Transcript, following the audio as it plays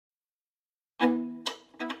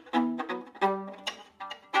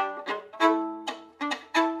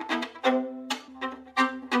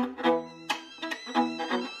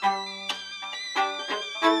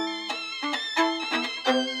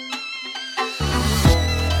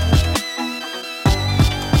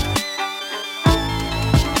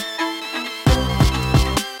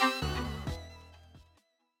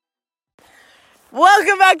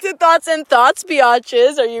back to Thoughts and Thoughts,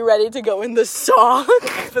 biatches. Are you ready to go in the sock?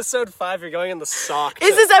 Episode 5, you're going in the sock.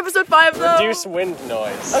 Is this episode 5, though? Reduce wind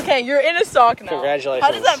noise. Okay, you're in a sock now. Congratulations.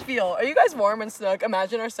 How does that feel? Are you guys warm and snug?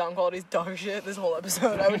 Imagine our sound quality's dog shit this whole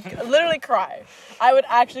episode. I would literally cry. I would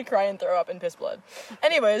actually cry and throw up and piss blood.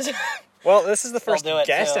 Anyways. Well, this is the first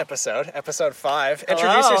guest episode, episode 5. Hello.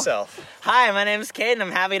 Introduce yourself. Hi, my name's Kaden.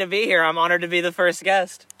 I'm happy to be here. I'm honored to be the first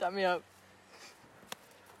guest. Shut me up.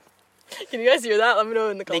 Can you guys hear that? Let me know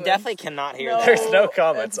in the comments. They definitely cannot hear that. There's no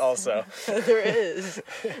comments, also. There is.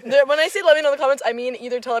 When I say let me know in the comments, I mean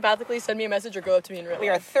either telepathically send me a message or go up to me in real life. We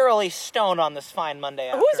are thoroughly stoned on this fine Monday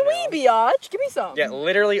afternoon. Who's we, biatch? Give me some. Yeah,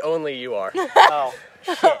 literally only you are. Oh,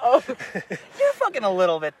 shit. You're fucking a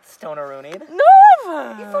little bit stoner-roonied.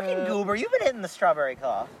 No! You fucking goober. You've been hitting the strawberry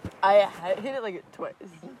claw. I hit it like twice.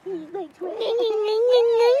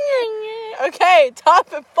 Okay,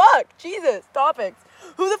 topic. Fuck. Jesus. Topics.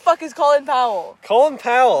 Who the fuck is Colin Powell? Colin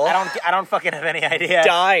Powell I don't fucking have any idea.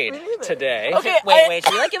 died today. Okay, Wait.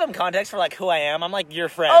 Should we give him context for like who I am? I'm like your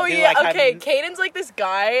friend. Oh who, yeah, like, okay. Caden's like this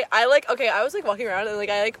guy. I was like walking around and like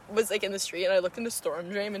I was like in the street and I looked into storm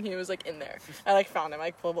drain and he was like in there. I like found him.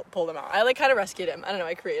 I pulled him out. I like kind of rescued him. I don't know.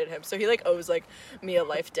 I created him, so he like owes like me a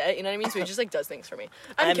life debt. You know what I mean? So he just like does things for me.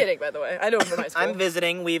 I'm kidding, by the way. I know him from high school. I'm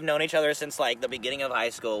visiting. We've known each other since like the beginning of high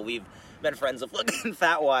school. We've been friends a fucking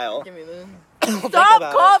fat while. Give me the. Stop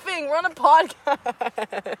coughing! We're on a podcast.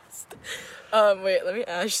 Wait, let me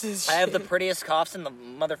ash this shit. I have the prettiest coughs in the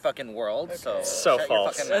motherfucking world, Okay. so shut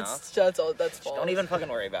false. your fucking mouth. That's false. Don't even fucking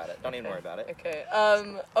worry about it. Don't even worry about it. Okay.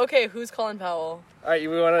 Okay. Who's Colin Powell? All right,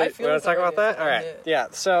 we want to talk about that? All right. Yeah. Yeah,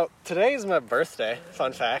 so today is my birthday.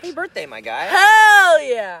 Fun fact. Happy birthday, my guy. Hell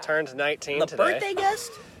yeah! Turned 19 The today. birthday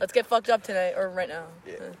guest? Let's get fucked up tonight or right now.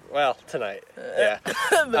 Yeah. Well, tonight. Yeah.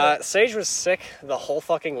 Sage was sick the whole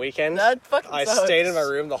fucking weekend. That fucking I sucks. stayed in my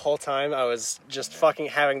room the whole time. I was just fucking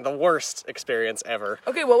having the worst experience ever.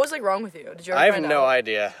 Okay, what was like wrong with you? Did you ever I have find no out?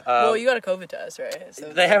 idea. Well, you got a COVID test, right? So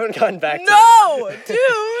They haven't gone back to no,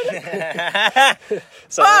 dude.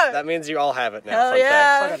 So that means you all have it now. Hell Fun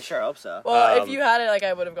yeah. fact. I'm sure, I hope so. Well, if you had it, like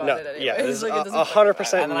I would have gotten No, it anyway. yeah, there's like, it doesn't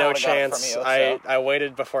 100% And then I no would've got it chance. from you, so. I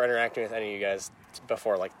waited before interacting with any of you guys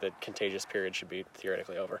before like the contagious period should be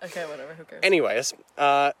theoretically over. Okay, whatever. Who cares? Anyways,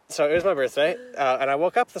 so it was my birthday, and I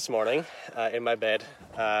woke up this morning in my bed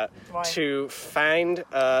to find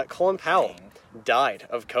Colin Powell died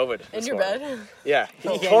of COVID. In your bed? Yeah, Yeah,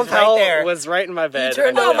 Colin he's right Powell there. was right in my bed.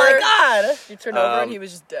 turned and over. Oh my god! You turned over and he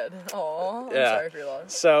was just dead. Aw, I'm sorry for your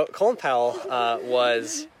loss. So Colin Powell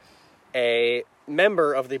was a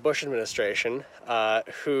member of the Bush administration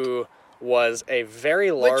who was a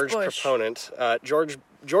very large Bush? proponent. George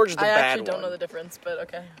the I bad actually don't one. know the difference, but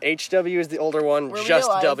okay. HW is the older one. Were we Just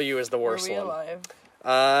alive? W is the worst Were we one. alive?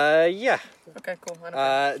 Yeah. Okay, cool. I don't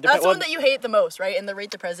care. Dep- That's the well, one that you hate the most, right? In the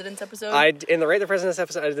Rate the President's episode? in the Rate the President's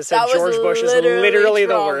episode, I just said That was George Bush is literally literally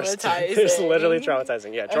the worst. traumatizing. It's literally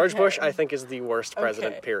traumatizing. Yeah, George Okay. Bush, I think, is the worst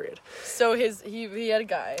president, Okay. period. So he had a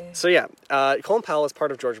guy. So yeah, Colin Powell is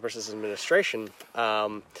part of George Bush's administration,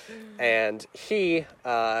 and he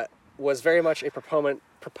was very much a proponent,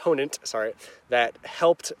 that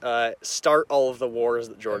helped start all of the wars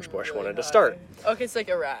that George Bush wanted to start. Okay, it's like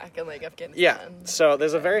Iraq and like Afghanistan. Yeah, so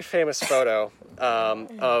there's a very famous photo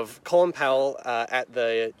of Colin Powell at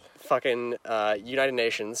the fucking United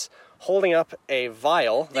Nations holding up a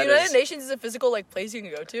vial. The United Nations is a physical like place you can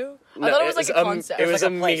go to? No, I thought it was like a concept. It was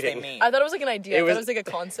like a a place they meeting. meet. I thought it was like an idea. I thought was- it was like a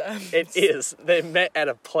concept. It is. They met at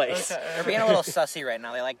a place. Okay. They're being a little sussy right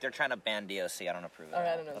now. They're trying to ban DOC. I don't approve of that.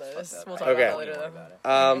 Alright, I don't know That's this. fucked We'll up. talk Okay. about that later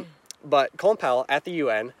though. But Colin Powell at the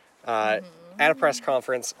UN, at a press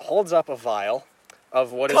conference, holds up a vial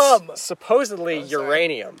of what is Cum. supposedly sorry.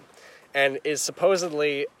 uranium, and is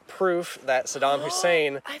supposedly proof that Saddam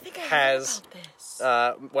Hussein I think I has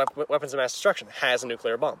heard about this. weapons of mass destruction, has a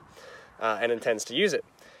nuclear bomb, and intends to use it.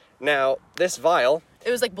 Now, this vial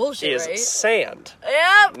It was like bullshit, is right? sand,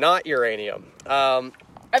 Yep. not uranium. I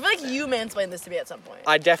feel like you mansplained this to me at some point.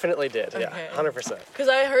 I definitely did, yeah, Okay. 100%. Because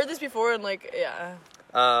I heard this before and like, yeah.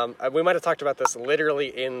 We might have talked about this literally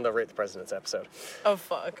in the Rate the President's episode. Oh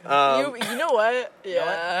fuck. You know what?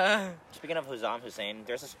 Yeah. Speaking of Saddam Hussein,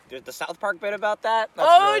 there's the South Park bit about that. That's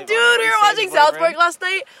Oh, really dude, funny. we were He watching saves South boyfriend. Park last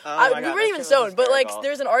night. Oh my We God, weren't that even shit was stoned, but like, hysterical.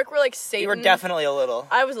 there's an arc where like Satan. You were definitely a little.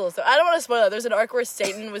 I was a little stoned. I don't want to spoil that. There's an arc where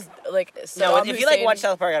Satan was like. No, Saddam if you like Hussein- watch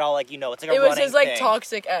South Park at all, like you know, it's like a It was running his like thing.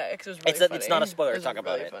 toxic ex. It was really funny. It's not a spoiler to was talk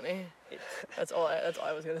about really it. Funny. That's all I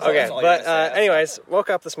was gonna say. Okay, That's all you're but gonna say. anyways, woke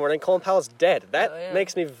up this morning. Colin Powell's dead. That Oh, yeah.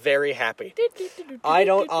 makes me very happy. I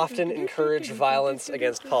don't often encourage violence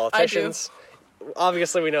against politicians.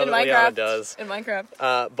 Obviously, we know In that Liana Minecraft. does. In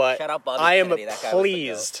Minecraft. But Shout out Bobby I am Kennedy, that guy was the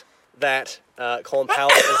pleased that Colin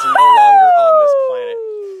Powell is no longer on this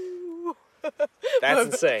planet. That's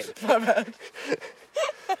insane. My bad.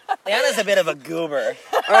 Liana's a bit of a goober.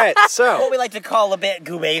 All right, so What we like to call a bit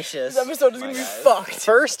goobacious. This episode is gonna be fucked.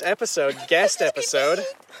 first episode, guest episode.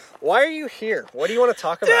 Why are you here? What do you want to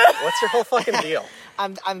talk about? What's your whole fucking deal?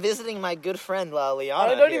 I'm visiting my good friend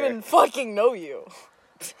Liana. I don't here. even fucking know you.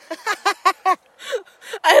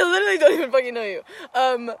 I literally don't even fucking know you.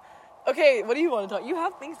 Okay, what do you want to talk? You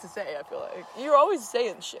have things to say, I feel like. You're always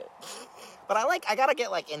saying shit. But I gotta get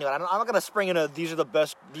into it. I'm not gonna spring into these are the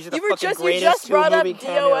You greatest just brought up two-movie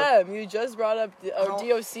cameos. DOM. You just brought up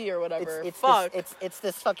DOC or whatever. Fuck. It's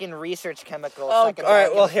this fucking research chemical. Oh, second All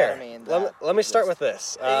right, well, here. methamphetamine Let me start with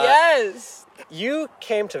this. Yes. You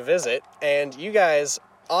came to visit, and you guys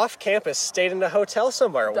off campus stayed in a hotel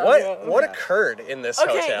somewhere. Yeah. What occurred in this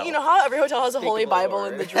Okay, hotel? you know how every hotel has a Holy of the Bible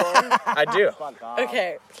Lord. in the drawer? I do.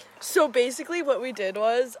 Okay, so basically what we did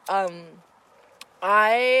was,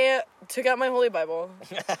 I took out my Holy Bible.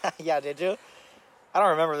 Yeah, did you? I don't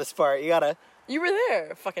remember this part. You gotta. You were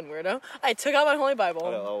there, fucking weirdo. I took out my Holy Bible.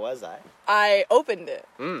 Oh, was I? I opened it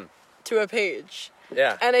Mm. to a page.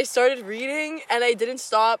 Yeah. And I started reading, and I didn't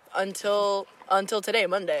stop until today,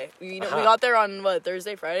 Monday. We Uh-huh. got there on,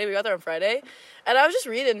 Thursday, Friday? We got there on Friday. And I was just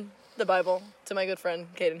reading the Bible to my good friend,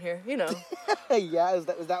 Kaden here, you know. Yeah, is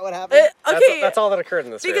that what happened? Okay. That's all that occurred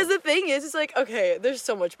in this Because room. the thing is, it's like, okay, there's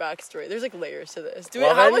so much backstory. There's like layers to this.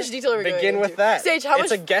 Well, how then, much detail are we going into? begin with that. Sage, how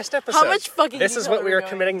It's much? a guest episode. How much fucking This is detail what we are are going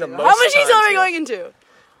committing the into? most How much time detail are we to. going into?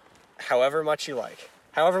 However much you like.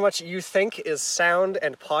 However much you think is sound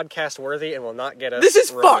and podcast worthy and will not get us This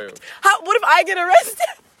is removed. fucked. What if I get arrested?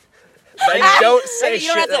 Then don't say You don't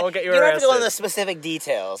shit have that to- will get you You don't have arrested. to go into the specific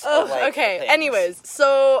details. Oh, of, like, okay. things. Anyways,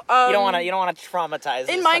 so You don't want to traumatize.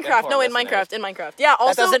 in these fucking Minecraft. poor No, in listeners. Minecraft. Yeah.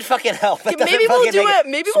 Also, That doesn't fucking help. That maybe doesn't we'll fucking do make it.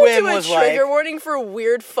 Maybe we'll Swim do a was trigger like- warning for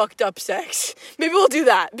weird, fucked up sex. Maybe we'll do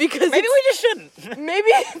that because Maybe we just shouldn't.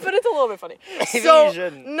 maybe, but it's a little bit funny. Maybe So you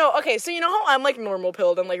shouldn't. no, okay. So you know how I'm like normal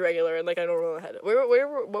pilled and like regular and like I don't really head. What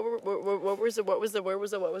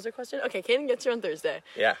was the question? Okay, Kaden gets here on Thursday.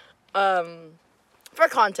 Yeah. For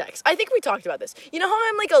context, I think we talked about this. You know how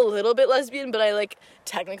I'm like a little bit lesbian, but I like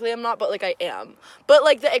technically I'm not, but like I am. But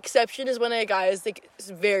like the exception is when a guy is like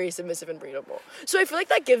very submissive and breedable. So I feel like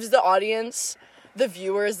that gives the audience, the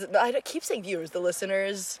viewers, I keep saying viewers, the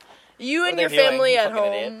listeners, you and they're your viewing, family you at fucking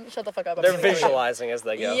home. idiot. Shut the fuck up. They're visualizing as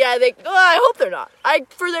they go. Yeah, I hope they're not.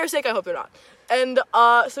 For their sake, I hope they're not. And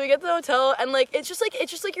so we get to the hotel, and like it's just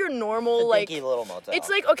like your normal It's a like. dinky little motel. It's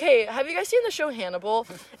like, okay, have you guys seen the show Hannibal?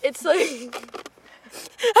 It's like.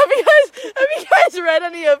 Have you guys read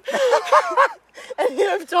any of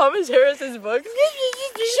Thomas Harris's books?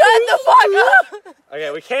 Shut the fuck up! Okay,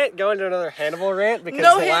 we can't go into another Hannibal rant because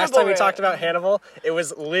No the last Hannibal time we rant. talked about Hannibal, it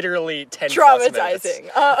was literally 10 plus minutes.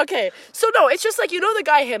 Traumatizing. Okay, so no, it's just like, you know the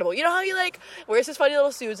guy Hannibal. You know how he like wears his funny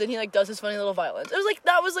little suits and he like does his funny little violence. It was like,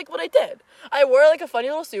 that was like what I did. I wore like a funny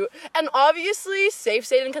little suit, and obviously safe,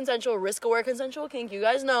 safe, and consensual, risk-aware, consensual kink, you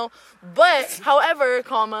guys know. But, however,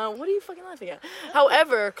 comma, what are you fucking laughing at?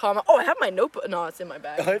 However, comma, oh, I have my notebook. No, it's in my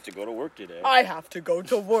bag. have to go to work today. I have to go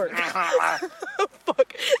to work.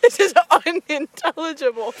 Fuck. This is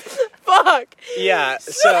unintelligible. Fuck. Yeah,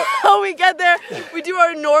 so So we get there, we do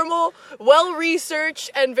our normal, well-researched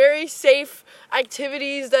and very safe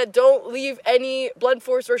activities that don't leave any blunt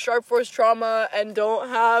force or sharp force trauma and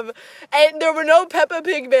there were no Peppa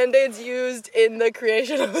Pig Band-Aids used in the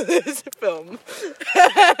creation of this film.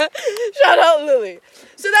 Shout out Lily.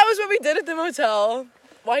 So that was what we did at the motel.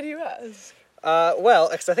 Why do you ask? well,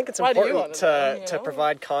 because I think it's Why do you important wanna know, you to know?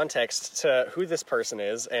 provide context to who this person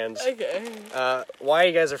is and Okay. why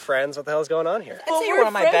you guys are friends, what the hell is going on here. I'd say you're we're one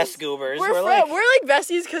of my friends. best goobers. We're like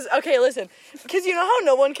besties because, okay, listen, because you know how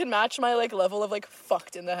no one can match my like level of like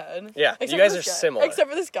fucked in the head. Yeah, Except you guys for are this guy. similar. Except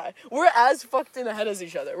for this guy, we're as fucked in the head as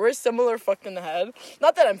each other. We're similar fucked in the head.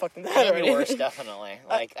 Not that I'm fucked in the head maybe already. worse, definitely.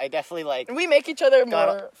 Like I definitely like. We make each other more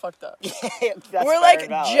Gotta- fucked up. That's We're fair like and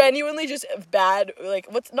valid. genuinely just bad. Like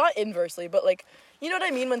what's not inversely, but like. You know what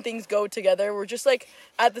I mean when things go together? We're just like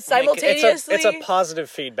at the simultaneously. It's a positive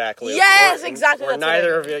feedback loop. Yes, where- exactly. Where that's what I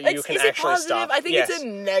neither mean. of you can is it actually positive? stop. I think yes. it's a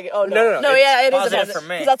negative. Oh No, no, yeah, it is a positive positive for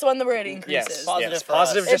me. because that's the one where it increases. Yes, Positive yes. for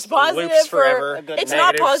Positive us. just It's positive loops for forever. A good It's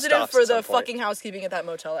negative not positive stops for at the some point. fucking housekeeping at that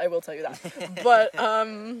motel. I will tell you that. But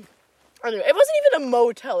anyway, it wasn't even a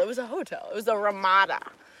motel. It was a hotel. It was the Ramada.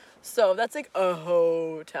 So that's like a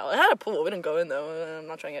hotel. It had a pool. We didn't go in though. I'm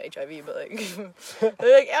not trying to get HIV, but like,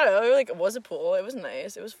 like I don't know. Like it was a pool. It was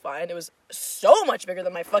nice. It was fine. It was so much bigger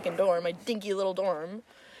than my fucking dorm, my dinky little dorm,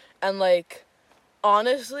 and like,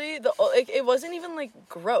 Honestly, it wasn't even like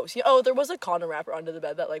gross. There was a condom wrapper under the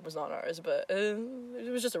bed that like was not ours, but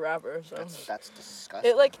it was just a wrapper. So That's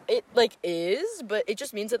disgusting. It is, but it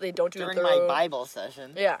just means that they don't do During my Bible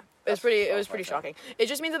session. Yeah, it was pretty shocking. It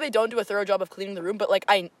just means that they don't do a thorough job of cleaning the room. But like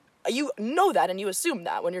you know that, and you assume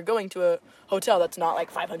that when you're going to a hotel that's not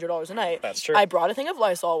like $500 a night. That's true. I brought a thing of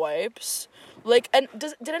Lysol wipes. Like, and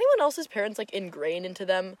did anyone else's parents like ingrain into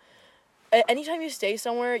them? Anytime you stay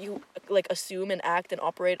somewhere, you like assume and act and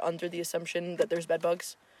operate under the assumption that there's bed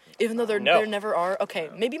bugs, even though there never are. Okay,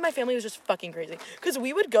 maybe my family was just fucking crazy because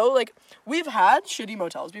we would go like we've had shitty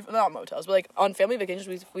motels before, not motels, but like on family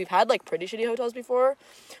vacations we've had like pretty shitty hotels before,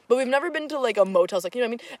 but we've never been to like a motels, like, you know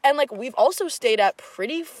what I mean? And like we've also stayed at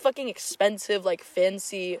pretty fucking expensive like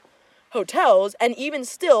fancy hotels, and even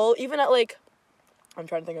at like, I'm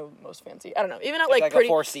trying to think of most fancy. I don't know. Even at like a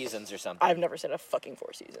Four Seasons or something. I've never stayed at a fucking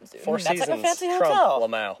Four Seasons, dude. Four That's Seasons, like a fancy Trump, hotel.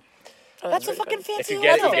 Lamau. That's a fucking fancy If you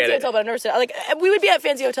get it, hotel. you get it. Hotel, but I've never stayed. Like, we would be at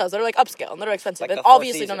fancy hotels that are like upscale and that are expensive, Like and the Four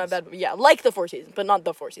obviously don't have Seasons. bed. Yeah, like the Four Seasons, but not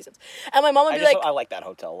the Four Seasons. And my mom would be like, I like that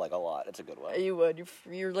hotel like a lot. It's a good one. "You would.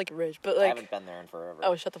 You're like rich, but I like." haven't been there in forever.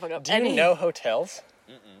 Oh, shut the fuck up. Do you know hotels?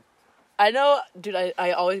 I know, dude.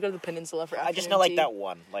 I always go to the Peninsula for. I just know like that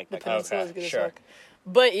one. Like The that Peninsula Okay, is good sure. as fuck.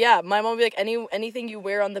 But yeah, my mom would be like, anything you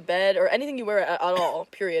wear on the bed or anything you wear at all,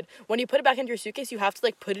 period. When you put it back into your suitcase, you have to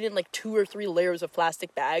like put it in like 2 or 3 layers of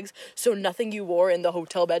plastic bags, so nothing you wore in the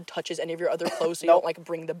hotel bed touches any of your other clothes, so you don't like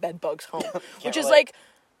bring the bed bugs home. Which is relate. like,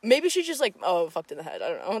 maybe she's just like, fucked in the head. I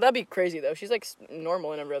don't know. That'd be crazy though. She's like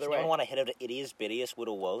normal in every other You way. don't want to hit it ittiest bittiest with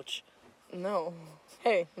a woach. No.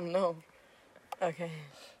 Hey, no. Okay.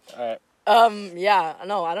 All right. Yeah,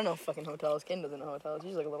 no, I don't know fucking hotels. Kaden doesn't know hotels.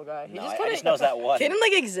 He's like a little guy. He No, just I kinda, just knows that one. Kaden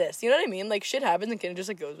like exists. You know what I mean? Like shit happens and Kaden just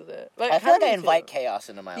like goes with it. Like, I feel like I kinda me invite too. chaos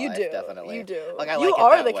into my You life. do. Definitely. You do. Like I you like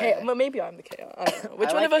are it the that chaos. way. Well, maybe I'm the chaos. I don't know. Which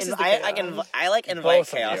I one like of us is the chaos? I like invite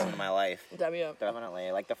Both of chaos you. into my life. Dab me up. Definitely.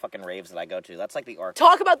 I like the fucking raves that I go to. That's like the arc.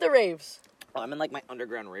 Talk about the raves. I'm in like my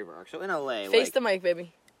underground raver arc. So in LA, Face like, the mic,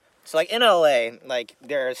 baby. so like in LA, like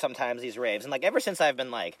there are sometimes these raves, and like ever since I've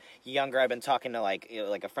been like younger, I've been talking to like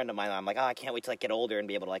like a friend of mine. I'm like, oh, I can't wait to like get older and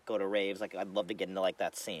be able to like go to raves. Like I'd love to get into like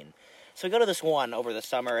that scene. So we go to this one over the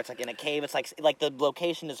summer. It's like in a cave. It's like the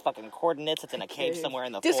location is fucking coordinates. It's in a cave somewhere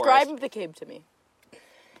in the Describe forest. the cave to me.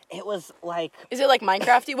 It was like Is it like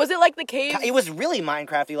Minecrafty? Was it like the cave? it was really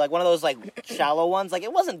Minecrafty, like one of those like shallow ones. Like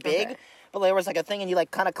it wasn't big, Okay. but there was like a thing, and you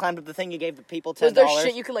like kind of climbed up the thing. You gave the people $10. Was there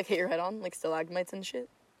shit you could like hit your head on, like stalagmites and shit?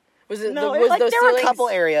 Was it? No, was like, those there were a ceilings couple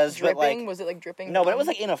areas, but dripping? like Was it like dripping? no, but it was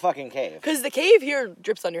like in a fucking cave. Because the cave here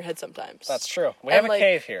drips on your head sometimes. That's true. We And, have a like,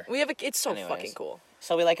 cave here. We have a. It's so Anyways. fucking cool.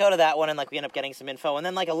 So we like go to that one, and like we end up getting some info, and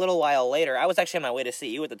then like a little while later, I was actually on my way to see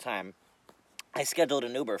you at the time. I scheduled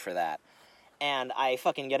an Uber for that, and I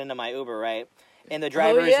fucking get into my Uber, right? And the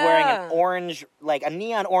driver is wearing yeah. an orange, like a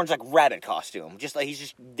neon orange, like rabbit costume. Just like he's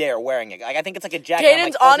just there wearing it. Like I think it's like a jacket. I'm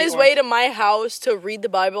Caden's like, on fuzzy his orange. way to my house to read the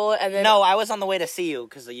Bible, and then No, I was on the way to see you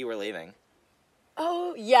because you were leaving.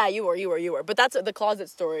 Oh yeah, you were. But that's the closet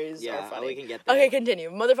stories. Yeah, are funny. we can get there. Okay, continue.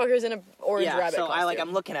 Motherfucker's in a orange Yeah, rabbit so costume.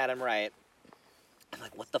 I'm looking at him, right? I'm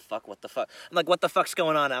like, what the fuck? I'm like, what the fuck's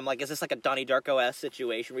going on? I'm like, is this like a Donnie Darko-ass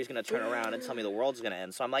situation where he's gonna turn around and tell me the world's gonna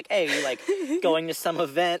end? So I'm like, hey, are you like going to some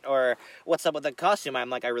event or what's up with the costume? I'm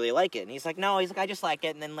like, I really like it. And he's like, no, he's like, I just like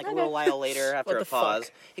it. And then like a little while later, after What a the pause,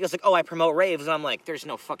 fuck? he goes like, oh, I promote raves. And I'm like, there's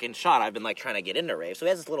no fucking shot. I've been like trying to get into raves. So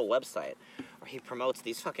he has this little website where he promotes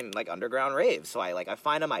these fucking like underground raves. So I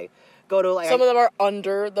find him, I go to like Some of them are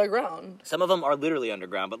under the ground. some of them are literally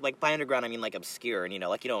underground, but like by underground I mean like obscure, and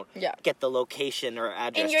like you don't Yeah. get the location or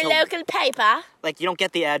address. In your till- local paper. like you don't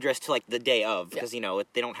get the address to like the day of because they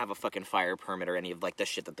don't have a fucking fire permit or any of like the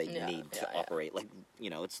shit that they need to operate. Like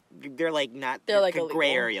it's they're like not They're like a illegal.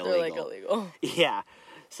 gray area They're legal. like illegal. Yeah,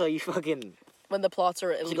 so you fucking. When the plots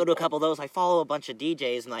are So illegal. go to a couple of those. I follow a bunch of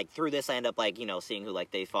DJs, and like through this, I end up like seeing who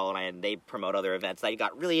like they follow, and they promote other events. I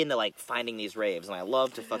got really into like finding these raves, and I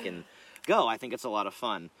love to fucking go. I think it's a lot of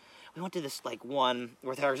fun. We went to this like one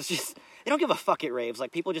where there's just they don't give a fuck at raves.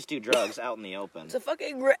 Like people just do drugs out in the open. It's a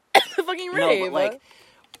fucking a fucking rave. No, but like.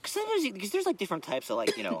 Sometimes, because there's like different types of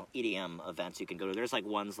like EDM events you can go to. There's like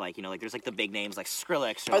ones like like there's like the big names like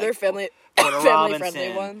Skrillex. Or, Are there like, family Porter friendly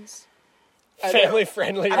Robinson. ones? Family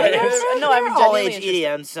friendly I don't know. raves. No, I'm all genuinely age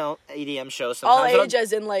interested. EDM shows. All Sometimes. age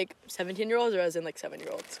as in like 17-year-olds or as in like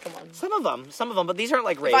 7-year-olds? Come on. Some of them, but these aren't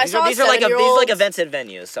like raves. I These saw are a these are like 7-year-old events at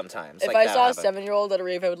venues sometimes. If like I that saw a happen. 7-year-old at a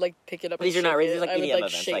rave, I would like pick it up. But these and are not shake raves, it. these are, like, I would EDM like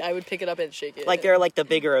events, shake. like- I would pick it up and shake it. Like they're like the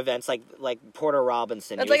bigger events, like Porter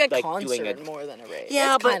Robinson. That's he was, like a doing concert more than a rave.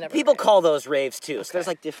 Yeah, It's kind but of a people rave. call those raves too. So there's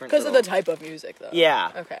like different. Because of the little- type of music, though.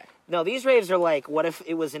 Yeah. Okay. No, these raves are like, what if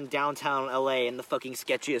it was in downtown LA in the fucking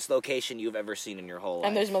sketchiest location you've ever seen in your whole life?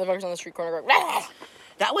 And there's motherfuckers on the street corner going, "Rah!"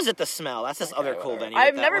 That was at the Smell. That's this other cool venue.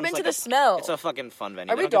 I've That never one's been to like the Smell. It's a fucking fun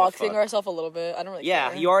venue. Are we They don't give a doxing fuck. ourselves a little bit? I don't really Yeah,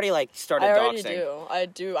 care. you already like started I already doxing. I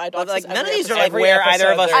do. I dox But like us none of every these are episode. like Every where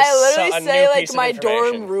either of episode us. there's I literally a new say like piece of my dorm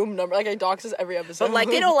information. room number. Like I dox us every episode. But like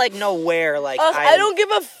they don't like know where. Like I don't give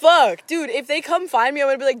a fuck, dude. If they come find me, I'm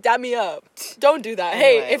gonna be like, dab me up. Don't do that.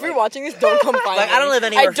 Anyway, hey, if you're like- watching this, don't come find Like, me. I don't live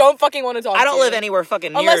anywhere- I don't fucking want to talk. I don't to live you. anywhere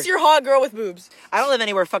fucking near. Unless you're a hot girl with boobs. I don't live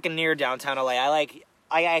anywhere fucking near downtown LA.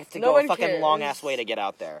 I have to No go a one fucking cares. long ass way to get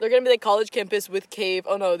out there. They're gonna be like college campus with cave.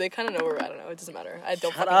 Oh no, they kind of know where. I don't know. It doesn't matter. I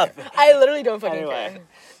don't Shut fucking up. care. I literally don't fucking Anyway.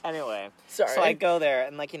 care. So Sorry. I go there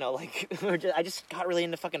and like I just got really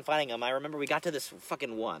into fucking finding them. I remember we got to this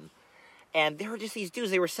fucking one. And there were just these dudes.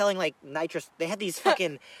 They were selling like nitrous. They had these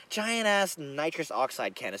fucking giant ass nitrous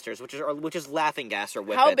oxide canisters, which is laughing gas or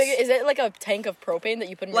whippets. How big is it? Like a tank of propane that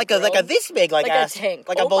you put in like your a grill? this big like Like a ass tank.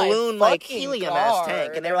 like Oh a my balloon like fucking helium ass God.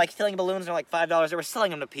 tank, and they were like filling balloons. They're like $5. They were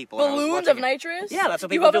selling them to people. and I was balloons watching of it. nitrous? Yeah, that's what you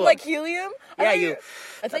people have do. them like helium. Yeah,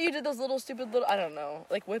 I thought you did those little stupid little. I don't know,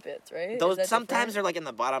 like whippets, right? Is Those that sometimes different? they're like in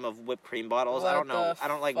the bottom of whipped cream bottles. I What don't know. the I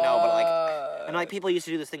don't like know, but like fuck? and like people used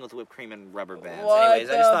to do this thing with whipped cream and rubber bands. What Anyways,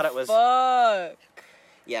 I just the thought it was fuck?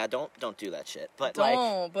 yeah. Don't do that shit. But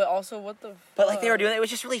Don't. But also, what the? Fuck? But like they were doing it. It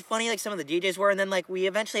was just really funny. Like some of the DJs were, and then like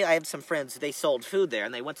I had some friends. They sold food there,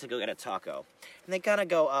 and they went to go get a taco, and they kind of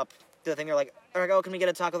go up to the thing. They're like, "Oh, can we get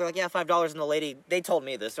a taco?" They're like, "Yeah, $5." And the lady, they told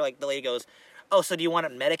me this. They're like, the lady goes, "Oh, so do you want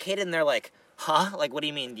it medicated?" And they're like, "Huh? Like, what do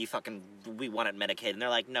you mean? We want it medicated?" And they're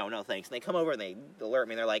like, "No, thanks." And they come over and they alert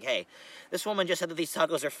me. And they're like, "Hey, this woman just said that these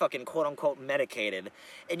tacos are fucking quote unquote medicated,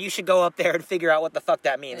 and you should go up there and figure out what the fuck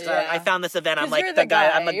that means." So Yeah. I found this event. I'm 'Cause like you're the the guy.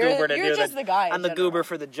 guy. I'm the You're goober to you're do just the. the guy in I'm the general. goober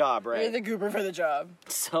for the job, right? You're the goober for the job.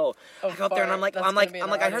 So Oh, I go up there and I'm fuck. like, That's I'm gonna like, be in I'm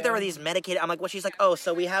the like, I heard there were audio. these medicated. I'm like, what? She's like, oh,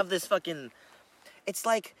 so we have this fucking. It's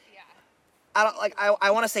like, I don't like.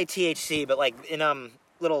 I want to say THC, but like in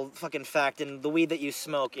little fucking fact, in the weed that you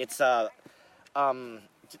smoke, it's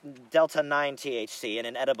Delta 9 THC, and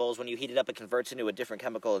in edibles, when you heat it up, it converts into a different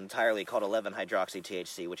chemical entirely called 11-hydroxy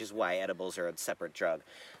THC, which is why edibles are a separate drug.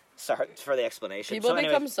 Sorry for the explanation. People So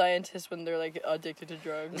anyways, become scientists when they're like addicted to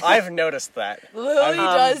drugs. I've noticed that. Lily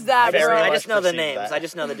does that, very bro. I much just know the perceive names. that. I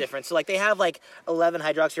just know the difference. So like they have like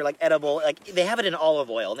 11-hydroxy or like edible, like they have it in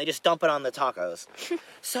olive oil and they just dump it on the tacos.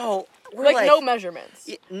 So we're Like, no measurements.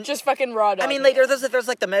 Just fucking raw dog. I mean, like there's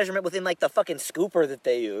like the measurement within like the fucking scooper that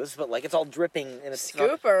they use, but like it's all dripping and it's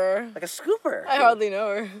Scooper. like a scooper. I hardly know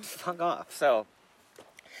her. Fuck off. So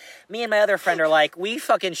me and my other friend are like, we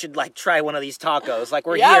fucking should like try one of these tacos. Like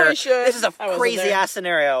we're Yeah, here. we should. This is a I wasn't crazy there. ass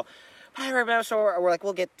scenario. I remember, so we're like,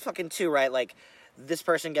 we'll get fucking 2, right? Like this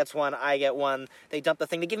person gets one, I get one. They dump the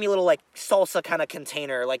thing. They give me a little like salsa kind of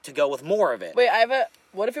container, like to go with more of it. Wait,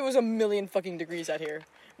 what if it was a million fucking degrees out here?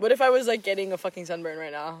 What if I was like getting a fucking sunburn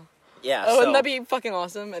right now? Yeah. Oh, so, wouldn't that be fucking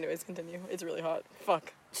awesome? Anyways, continue. It's really hot.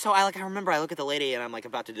 Fuck. So I remember I look at the lady and I'm like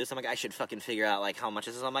about to do this. I'm like, I should fucking figure out like how much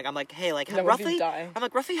this is. I'm like, hey, like No, if you roughly. die. I'm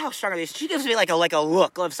like, roughly how strong are these? She gives me like a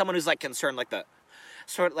look of someone who's like concerned, like the.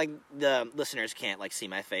 Sort of like the listeners can't like see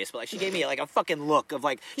my face, but like she gave me like a fucking look of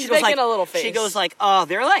like she He's goes making like a little she face. goes like, oh,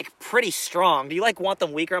 they're like pretty strong. Do you like want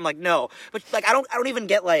them weaker? I'm like, no, but like I don't even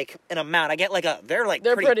get like an amount. I get like they're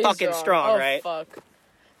pretty fucking strong, oh, right? Fuck.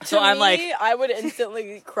 So To I'm like, me, I would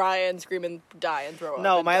instantly cry and scream and die and throw up.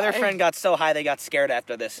 no, and my other die. friend got so high they got scared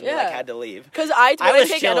after this and we like Yeah. had to leave. Because when I I was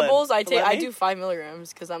take chilling. edibles, I Let me? do 5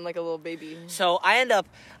 milligrams because I'm like a little baby. So I'm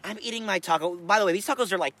eating my taco. By the way, these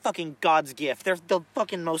tacos are like fucking God's gift. They're the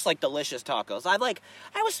fucking most like delicious tacos.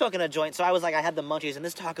 I was smoking a joint, so I was like, I had the munchies, and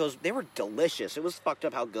this tacos, they were delicious. It was fucked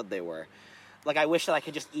up how good they were. Like I wish that I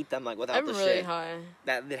could just eat them like without I'm the really shit. high.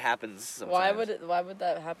 That it happens sometimes. Why would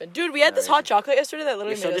that happen? Dude, we had this hot chocolate yesterday that You're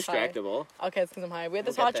literally so made us distractible. high. Okay, it's because I'm high. We had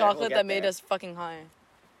this We'll hot get there, we'll chocolate get that made there. us fucking high.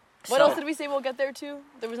 What So- else did we say we'll get there to?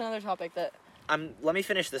 There was another topic that... Let me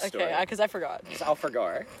finish this story. Okay, because I forgot. It's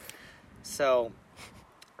alfregar. So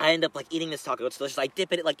I end up like eating this taco. It's delicious. I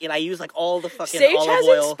dip it like, and I use like all the fucking Sage olive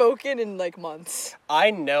hasn't oil. spoken in like months. I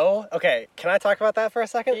know. Okay, can I talk about that for a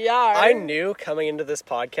second? Yeah. I knew coming into this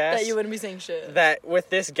podcast That you wouldn't be saying shit. that with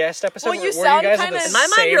this guest episode, Well, you where sound you guys kinda- are the In my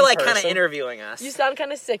mind, same you're like kind of person. interviewing us. You sound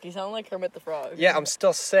kind of sick. You sound like Kermit the Frog. Yeah, I'm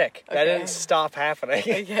still sick. That Okay. didn't stop happening.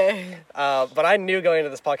 Okay. But I knew going into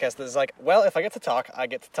this podcast that it's like, well, if I get to talk, I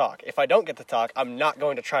get to talk. If I don't get to talk, I'm not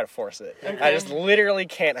going to try to force it. Okay. I just literally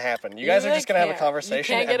can't happen. You guys are really just going to have a can't. conversation. You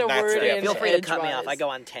can't get and a that's word it. in. Feel free to cut me edgewise. off. I go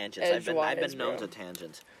on tangents. I've Edgewise, been known bro. to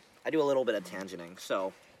tangent. I do a little bit of tangenting.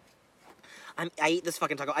 So I eat this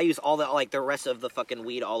fucking taco. I use all the rest of the fucking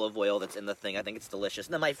weed olive oil that's in the thing. I think it's delicious.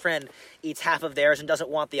 And then my friend eats half of theirs and doesn't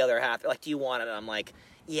want the other half. They're like, do you want it? And I'm like,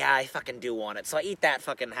 yeah, I fucking do want it. So I eat that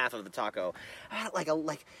fucking half of the taco. I had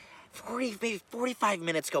like 40, maybe 45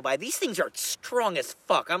 minutes go by. These things are strong as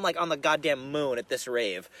fuck. I'm like on the goddamn moon at this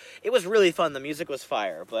rave. It was really fun. The music was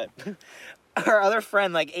fire, but our other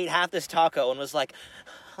friend like ate half this taco and was like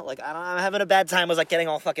I'm having a bad time. Was like getting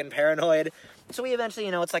all fucking paranoid. So we eventually,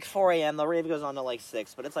 it's like 4 a.m. The rave goes on to like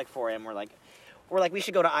 6, but it's like 4 a.m. We're like, we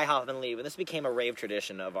should go to IHOP and leave. And this became a rave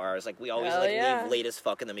tradition of ours. Like, we always leave late as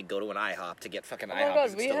fuck, and then we go to an IHOP to get fucking IHOP. Oh my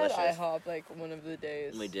god, we delicious. had IHOP like one of the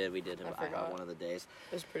days. We did have IHOP one of the days.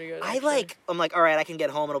 It was pretty good. I'm like, all right, I can get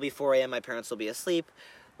home. It'll be 4 a.m. My parents will be asleep.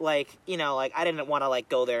 Like, I didn't want to, like,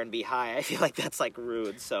 go there and be high. I feel like that's, like,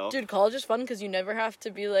 rude, so. Dude, college is fun because you never have to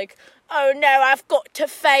be like, oh no, I've got to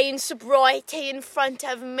feign sobriety in front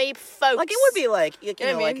of me, folks. Like, it would be like,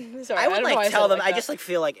 Sorry, I would, like, tell them, like I just, like,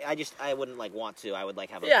 feel like, I wouldn't, like, want to. I would, like,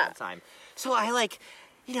 have a bad time. So I, like,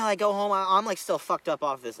 I go home, I'm, like, still fucked up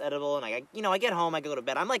off this edible, and I get home, I go to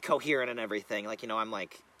bed, I'm, like, coherent and everything. Like, I'm,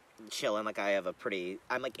 like, chilling, like, I have a pretty,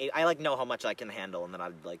 I'm, like, I, like, know how much I can handle, and then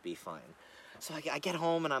I'd, like, be fine. So I get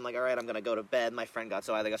home, and I'm like, all right, I'm going to go to bed. My friend got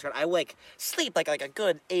so I got I sleep like a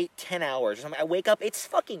good 8-10 hours or something. I wake up, it's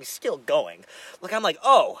fucking still going. Like, I'm like,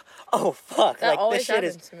 oh, fuck. That like, always this shit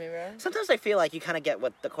happens is... to me, bro. Sometimes I feel like you kind of get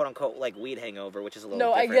what the quote-unquote, like, weed hangover, which is a little No,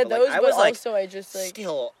 different. I get those, I but was, like, also I just, like...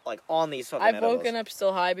 still, like, on these fucking I've edibles. woken up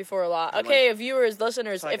still high before a lot. I'm Okay, like, viewers,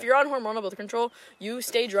 listeners, like if you're on hormonal birth control, you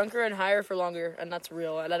stay drunker and higher for longer, and that's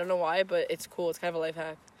real. And I don't know why, but it's cool. It's kind of a life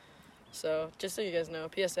hack. So, just so you guys know,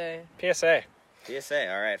 PSA.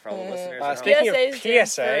 PSA, all right, for all the listeners. Speaking PSA of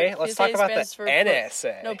PSA, let's talk about the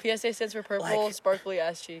NSA. No, PSA stands for purple, Like, sparkly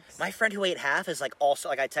ass cheeks. My friend who ate half is like also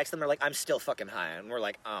like I text them, they're like, I'm still fucking high, and we're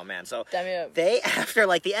like, oh man. So Damn me up. they after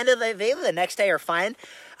like the end of the next day are fine.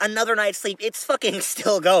 Another night's sleep, it's fucking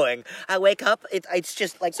still going. I wake up, it's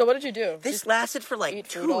just like. So what did you do? This Just lasted for like eat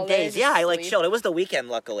food 2 all day, days. just Yeah, I like sleep? chilled. It was the weekend,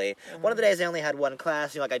 luckily. One of the days I only had one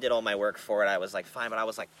class. Like I did all my work for it. I was like fine, but I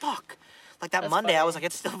was like fuck. Like that That's Monday, I funny. was like,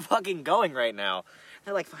 it's still fucking going right now.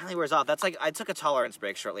 It like finally wears off. That's like I took a tolerance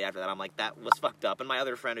break shortly after that. I'm like that was fucked up. And my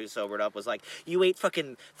other friend who sobered up was like, you ate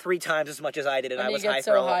fucking 3 times as much as I did, and I was high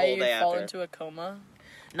for a whole day you after. fall into a coma.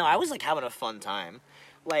 No, I was like having a fun time,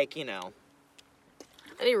 like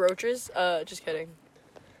Any roaches? Just kidding.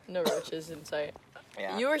 No roaches in sight.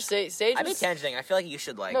 Yeah. You were Sage I've been was tangenting. I feel like you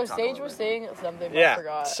should like. no talk a Sage little was bit. saying something. But I Yeah,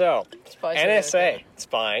 forgot. so, It's probably something NSA, like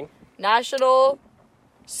spying. that. National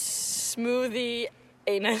Smoothie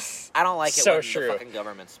Anus. I don't like it So when true. the fucking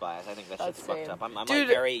government spies. I think that shit's That's fucked same. up. I'm Dude, like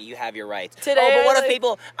very, you have your rights. today but what I, if like-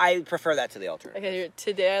 people, I prefer that to the alternative. Okay, here,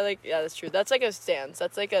 today I yeah, that's true. That's like a stance.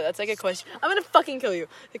 That's like a question. I'm gonna fucking kill you.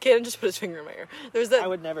 The kid just put his finger in my ear. There's that. I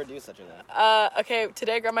would never do such a thing. Okay,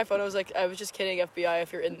 today I grabbed my phone. I was like, I was just kidding, FBI,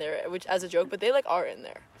 if you're in there, which as a joke, but they like are in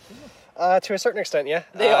there. To a certain extent, yeah.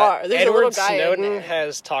 They are. There's a Edward little guy in Snowden there.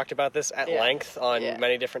 has talked about this at Yeah. length on Yeah.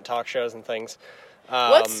 many different talk shows and things.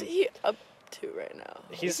 What's he up to right now?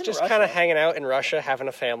 He's in just Russia. kind of hanging out in Russia, having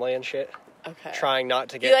a family and shit, Okay. trying not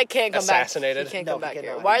to get He like can't come assassinated. back. He can't No, come he back here.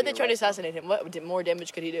 cannot. Why are He'd they be trying to arrested. assassinate him? What more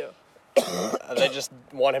damage could he do? They just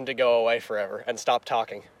want him to go away forever and stop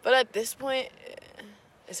talking. But at this point,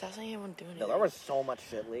 assassinating him wouldn't do anything. No, there was so much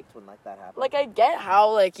shit leaked when like that happened. Like I get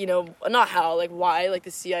how not how why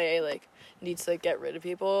the CIA needs to get rid of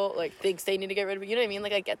people, thinks they need to get rid of people. You know what I mean?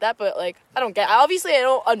 Like I get that, but I don't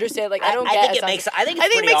understand. I don't get. I think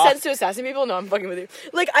it makes sense to assassinate people. No, I'm fucking with you.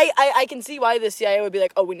 I can see why the CIA would be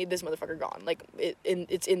like, oh, we need this motherfucker gone.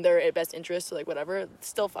 It's in their best interest. So whatever.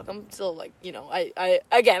 Still fuck them. Still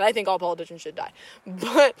I think all politicians should die.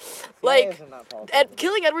 But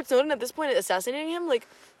killing Edward Snowden at this point, assassinating him,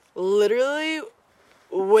 literally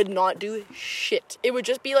would not do shit. It would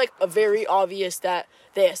just be a very obvious that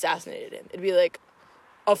they assassinated him. It'd be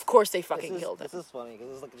of course they fucking killed him. This is funny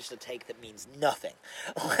because it's just a take that means nothing.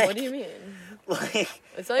 What do you mean?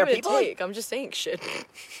 It's not are even a people, take. I'm just saying shit.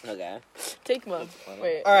 Okay. Take mom. funny.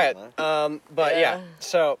 Wait. All right, but Yeah.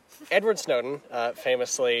 so Edward Snowden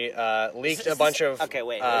famously leaked a bunch of. Okay,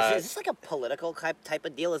 wait. Is this a political type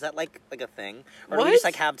of deal? Is that like a thing, or do we What?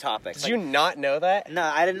 just have topics? Did you not know that? No,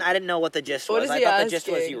 I didn't know what the gist What was. is I he thought asking? the gist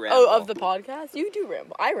was you ramble. Oh, of the podcast? You do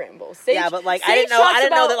ramble. I ramble. Sage, Yeah, but I Sage didn't know. talks I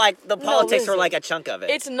didn't know about- that the No, politics were listen. a chunk of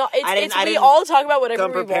it. It's not. I We didn't all talk about whatever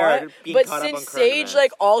come we prepared, want. being But caught up since on current Sage,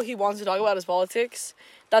 events. all he wants to talk about is politics.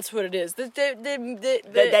 That's what it is. I'm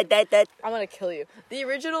gonna kill you. The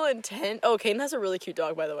original intent. Oh, Kaden has a really cute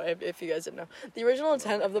dog, by the way. If you guys didn't know, the original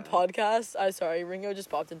intent of the podcast. I'm sorry, Ringo just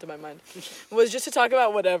popped into my mind. Was just to talk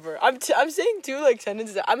about whatever. I'm saying 2 like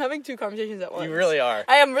sentences. I'm having 2 conversations at once. You really are.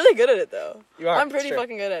 I am really good at it though. You are. I'm pretty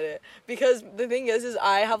fucking good at it because the thing is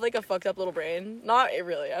I have like a fucked up little brain. Not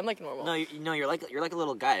really. I'm like normal. No, you're like a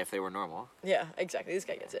little guy if they were normal. Yeah, exactly. This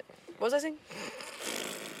guy gets it. What was I saying?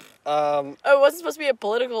 Oh, it wasn't supposed to be a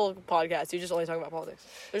political podcast. You just only talk about politics.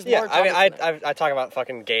 There's more. I mean, I talk about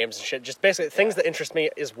fucking games and shit. Just basically things that interest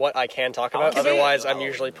me is what I can talk about. Otherwise, I'm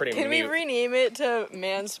usually pretty mute. Can we rename it to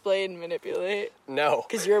mansplain manipulate? No.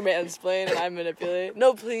 Because you're mansplain and I manipulate.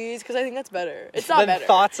 No, please, because I think that's better. It's not then better.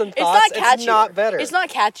 Thoughts and thoughts. It's not catchier. It's not better. It's not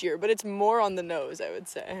catchier, but it's more on the nose, I would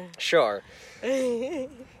say. Sure. All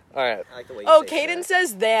right. I like the way you Oh, say Kaden that.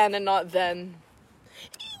 says than and not then.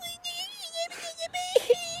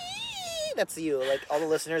 That's you. Like all the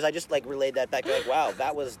listeners, I just like relayed that back. They're like, wow,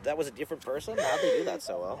 that was a different person. How'd they do that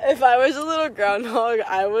so well? If I was a little groundhog,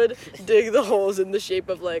 I would dig the holes in the shape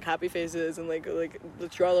of like happy faces and like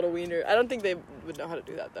draw a little wiener. I don't think they would know how to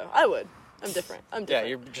do that though. I would. I'm different. Yeah,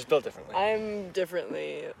 you're just built differently. I'm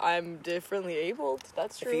differently abled.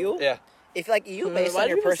 That's true. If you, Yeah. if like you based Why on do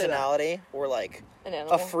your people say that? personality or like An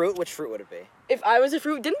animal. a fruit, which fruit would it be? If I was a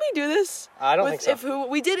fruit, didn't we do this? I don't think so.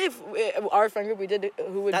 Our friend group, we did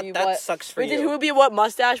who would be That what. sucks for we did you. who would be what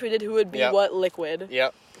mustache. We did who would be Yep. what liquid.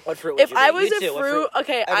 Yep. What fruit would If you be? I was You a too, what fruit,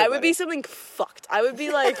 okay, I would Everybody. be something fucked. I would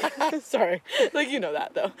be like, sorry, like you know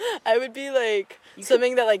that though. I would be like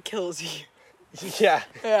something that like kills you. Yeah.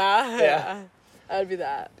 Yeah. I would be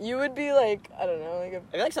that. You would be like, I don't know, like I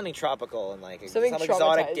feel like something tropical and like something some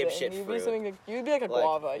exotic traumatizing. dipshit You'd fruit. be something. You'd be like a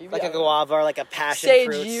guava. You'd be Like a I don't know. guava or like a passion Sage,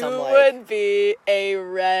 fruit. you Some like would be a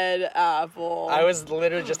red apple. I was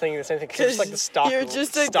literally just thinking the same thing. Cause just like the stock. You're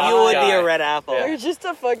just a stock you would guy. be a red apple. Yeah. You're just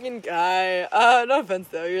a fucking guy. No offense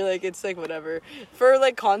though. You're like it's like whatever. For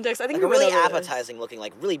like context, I think Like a we went really over this. appetizing looking,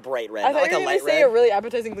 like really bright red, I not thought like you a were light gonna say red. a really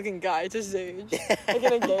appetizing looking guy to Sage, like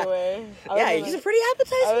in a gay way. Yeah, he's a pretty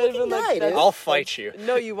appetizing looking guy, dude. I'll fight you.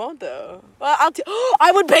 No, you won't though. Well,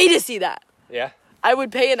 I would pay to see that. Yeah. I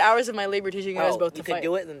would pay in hours of my labor teaching you guys both to you fight. could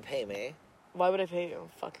do it, then pay me. Why would I pay you?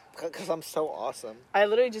 Fuck. Because I'm so awesome. I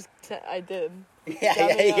literally just I did.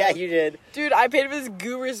 Yeah, you did. Dude, I paid for this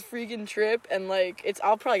goober's freaking trip, and like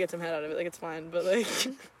I'll probably get some head out of it. Like it's fine, but like.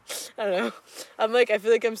 I don't know. I'm like, I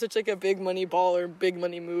feel like I'm such like a big money baller, big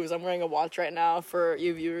money moves. I'm wearing a watch right now for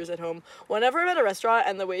you viewers at home. Whenever I'm at a restaurant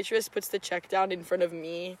and the waitress puts the check down in front of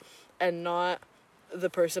me and not the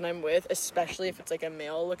person I'm with, especially if it's like a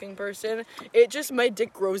male looking person, it just, my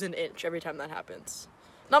dick grows an inch every time that happens.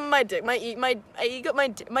 Not my dick, my ego, my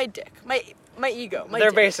dick, my ego. They're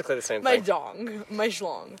dick, basically the same my thing. dong, my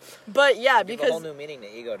schlong. But yeah, Give a because whole new meaning to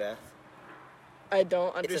ego death. I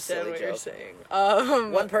don't a understand silly what you're joke.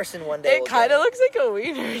 saying. One person, one day. It kind of looks like a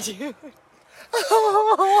wiener, dude.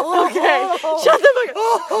 Okay, shut the fuck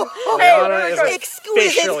up. Rihanna Hey, is like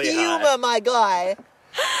exquisite facially humor, high. my guy.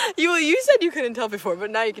 you said you couldn't tell before,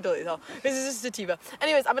 but now you can totally tell. This is just sativa.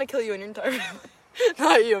 Anyways, I'm gonna kill you and your entire family.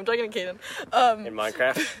 Not you, I'm talking to Kaden. In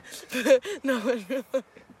Minecraft. No,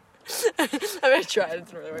 I'm gonna try it, it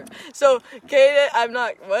doesn't really work. So, Kaden, I'm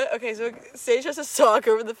not, what? Okay, so Sage has a sock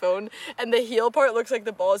over the phone, and the heel part looks like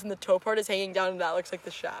the balls, and the toe part is hanging down, and that looks like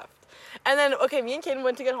the shaft. And then, okay, me and Kaden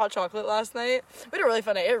went to get hot chocolate last night. We had a really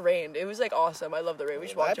fun night. It rained. It was, like, awesome. I love the rain. We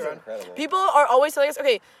just walked That's around. incredible. People are always telling us,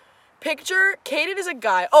 okay, picture, Kaden is a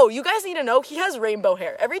guy. Oh, you guys need to know, he has rainbow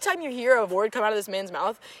hair. Every time you hear a word come out of this man's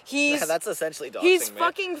mouth, he's... That's essentially doxing He's me.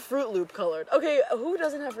 fucking Fruit Loop colored. Okay, who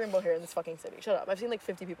doesn't have rainbow hair in this fucking city? Shut up. I've seen like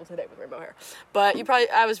 50 people today with rainbow hair. But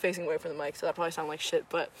I was facing away from the mic, so that probably sounded like shit.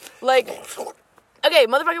 But, like, okay,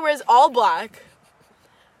 motherfucker wears all black,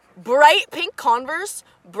 bright pink Converse,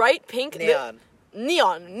 bright pink...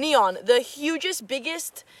 Neon. The hugest,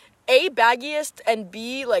 biggest... A, baggiest, and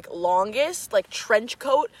B, like, longest, like, trench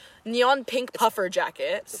coat, neon pink puffer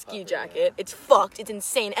jacket, ski jacket. It's fucked. It's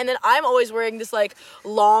insane. And then I'm always wearing this, like,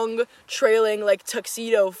 long, trailing, like,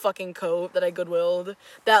 tuxedo fucking coat that I Goodwilled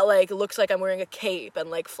that, like, looks like I'm wearing a cape and,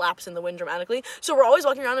 like, flaps in the wind dramatically. So we're always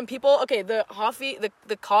walking around and people, okay, the coffee,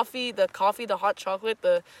 the hot chocolate,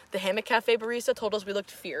 the hammock cafe barista told us we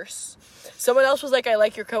looked fierce. Someone else was like, I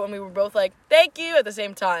like your coat, and we were both like, thank you at the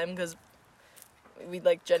same time, because... we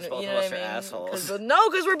like genuinely, you know what I mean? Assholes.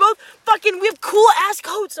 Because we're both fucking, we have cool ass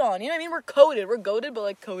coats on, you know what I mean? We're goated, but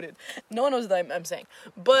like coated. No one knows what I'm saying.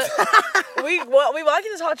 But we walk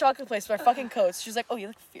in this hot chocolate place with our fucking coats. She's like, oh, you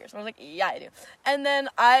look fierce. And I was like, yeah, I do. And then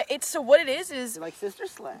so what it is Like Sister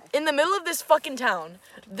Slay. in the middle of this fucking town,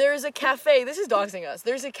 there's a cafe. This is doxing us.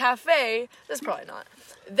 There's a cafe. This is probably not.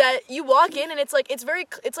 that you walk in and it's like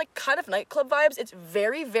kind of nightclub vibes. It's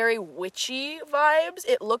very, very witchy vibes.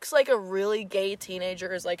 It looks like a really gay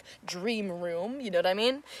teenager's like dream room. You know what I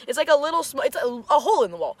mean? It's like a little it's a hole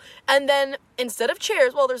in the wall. And then instead of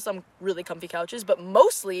chairs, well, there's some really comfy couches, but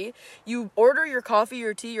mostly you order your coffee,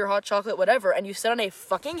 your tea, your hot chocolate, whatever, and you sit on a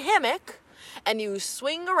fucking hammock. And you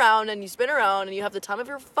swing around and you spin around and you have the time of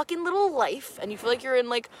your fucking little life and you feel like you're in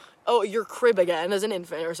like, your crib again as an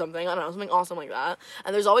infant or something. I don't know, something awesome like that.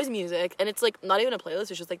 And there's always music and it's like not even a playlist,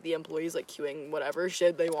 it's just like the employees like queuing whatever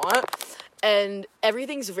shit they want. And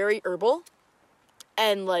everything's very herbal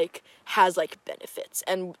and like has like benefits.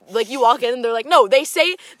 And like you walk in and they're like, no, this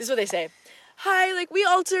is what they say. Hi, like we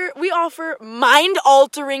offer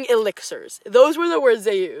mind-altering elixirs. Those were the words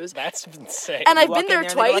they used. That's insane. And I've been there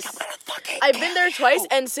twice. I've been there twice,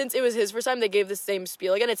 and since it was his first time, they gave the same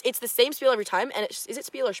spiel again. It's the same spiel every time, and is it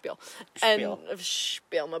spiel or spiel? Spiel. And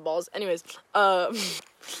spiel my balls. Anyways,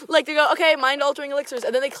 like they go, okay, mind-altering elixirs,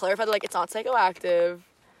 and then they clarify that like it's not psychoactive,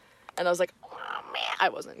 and I was like, I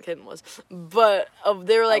wasn't, Kaden was, but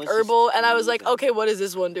they were like herbal, and I was like, okay, what does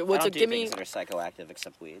this one do? What's it? Give me. Things that are psychoactive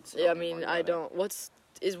except weed. So yeah, I mean, I don't.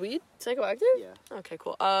 Is weed psychoactive? Yeah. Okay,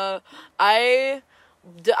 cool. I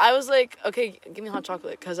was like, okay, give me hot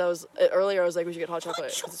chocolate, because earlier I was like, we should get hot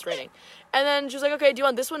chocolate because it's raining, and then she was like, okay, do you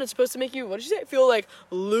want this one? It's supposed to make you, what did you say? Feel like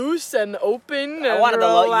loose and open. I wanted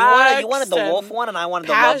you wanted the wolf one, and I wanted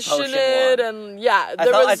the love potion one. And yeah,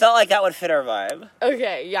 I felt like that would fit our vibe.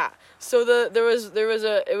 Okay, yeah. So it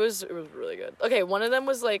was really good. Okay, one of them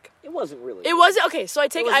was like, It wasn't really. it wasn't okay. So we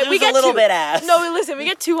get a little two. bit ass. No, listen, we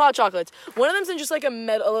get 2 hot chocolates. One of them's in just like a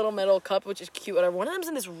little metal cup, which is cute, whatever. One of them's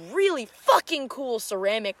in this really fucking cool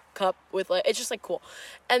ceramic cup with like, it's just like cool.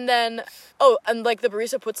 And then and like the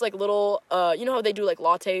barista puts like little you know how they do like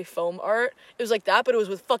latte foam art? It was like that, but it was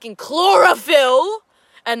with fucking chlorophyll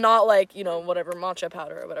and not like, you know, whatever matcha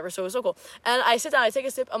powder or whatever. So it was so cool. And I sit down, I take a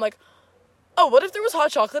sip, I'm like, oh, what if there was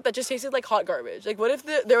hot chocolate that just tasted like hot garbage? Like, what if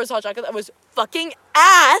there was hot chocolate that was fucking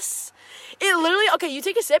ass? It literally, okay, you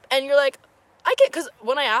take a sip and you're like, because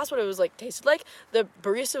when I asked what it was like, tasted like, the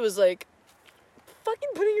barista was like, fucking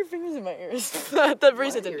putting your fingers in my ears. The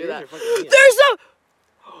barista didn't do that.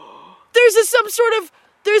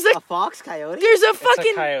 There's a fox coyote? There's a It's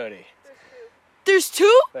fucking, a coyote. there's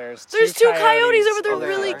 2? There's 2 coyotes over there. Oh, They're there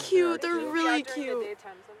really are. cute. There are They're two. really During the cute.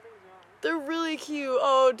 daytime, something's wrong. They're really cute.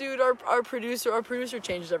 Oh, dude, our producer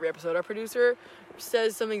changes every episode. Our producer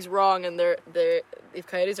says something's wrong, and if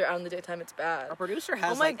coyotes are out in the daytime, it's bad. Our producer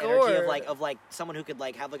has my like energy God. of like someone who could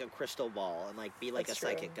like have like a crystal ball and like be like That's a true.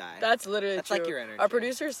 psychic guy. That's literally That's true. like your energy. Our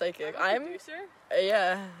producer's psychic. I'm a producer?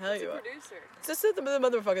 Yeah, hell What's you a are. producer? It's just the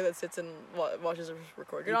motherfucker that sits and watches us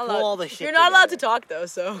record. You're You not pull allowed. all the shit You're not allowed to together. talk though,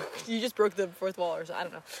 so you just broke the fourth wall or so. I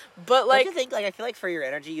don't know, but Don't like you think, like, I feel like for your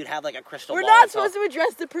energy, you'd have like a crystal we're ball. not that's all- supposed to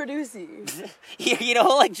address the producees. You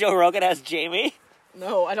know, like Joe Rogan has Jamie.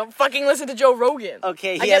 No, I don't fucking listen to Joe Rogan.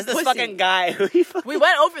 Okay, I he get has this pussy. fucking guy who he fucking. We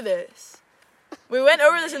went over this. We went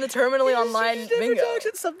over this in the terminally online bingo.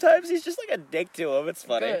 Sometimes he's just like a dick to him. It's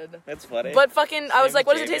funny. Good. It's funny. But fucking, I was Same like,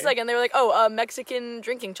 what does it Jamie. taste like? And they were like, Mexican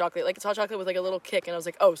drinking chocolate. Like, it's hot chocolate with like a little kick. And I was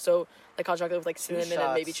like, oh, so like hot chocolate with like cinnamon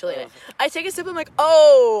and maybe shots chili in it. of- I take a sip, I'm like,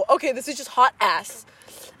 oh, okay, this is just hot ass.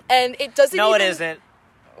 And it doesn't no, even... it isn't.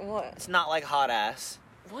 What? It's not like hot ass.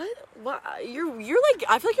 What? What? You're like,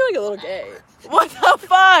 I feel like you're like a little gay. What the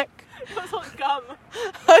fuck? It was all gum.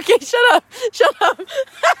 Okay, shut up.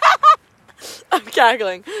 I'm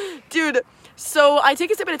cackling. Dude, so I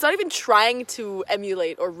take a sip and it's not even trying to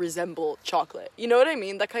emulate or resemble chocolate. You know what I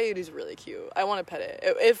mean? That coyote's really cute. I want to pet it.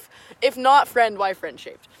 If not friend, why friend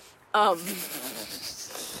shaped? I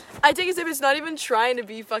take a sip, it's not even trying to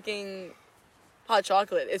be fucking hot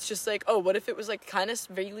chocolate. It's just like, oh, what if it was like kind of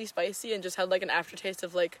vaguely spicy and just had like an aftertaste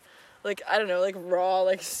of like I don't know, like raw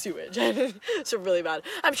like sewage. It's really bad.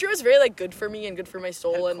 I'm sure it's very like good for me and good for my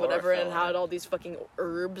soul Had and whatever, and chlorophyll in had it. all these fucking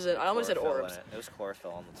herbs and I almost said Chlorophyll in orbs. It was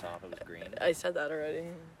chlorophyll on the top. It was green. I said that already.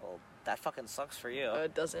 Well, that fucking sucks for you.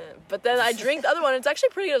 It doesn't. But then I drink the other one and it's actually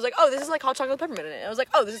pretty good. I was like, oh, this is like hot chocolate peppermint in it. I was like,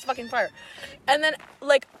 oh, this is fucking fire. And then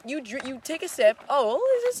like you take a sip. Oh,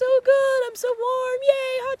 this is so good. I'm so warm.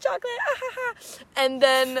 Yay, hot chocolate. Ah, ha, ha. And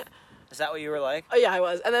then Is that what you were like? oh yeah, I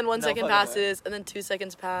was. And then 1 No second fucking way. passes, and then 2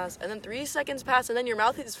 seconds pass, and then 3 seconds pass, and then your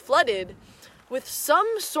mouth is flooded with some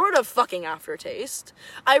sort of fucking aftertaste.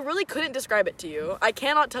 I really couldn't describe it to you. I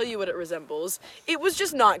cannot tell you what it resembles. It was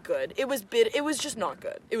just not good. It was just not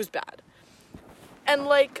good. It was bad. And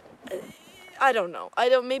like I don't know.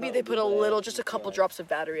 Maybe they put just a couple drops of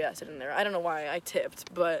battery acid in there. I don't know why I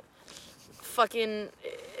tipped, but fucking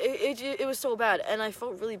it was so bad and I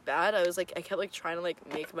felt really bad. I was like I kept like trying to like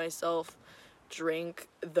make myself drink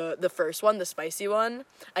the first one, the spicy one.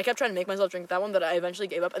 I kept trying to make myself drink that one, but I eventually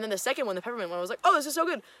gave up. And then the second one, the peppermint one, I was like, oh, this is so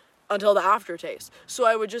good, until the aftertaste. So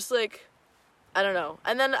I would just like, I don't know.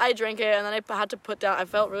 And then I drank it, and then I had to put down, I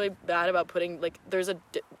felt really bad about putting, like, there's a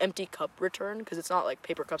empty cup return, because it's not, like,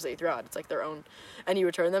 paper cups that you throw out. It's, like, their own, and you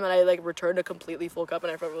return them, and I, like, returned a completely full cup,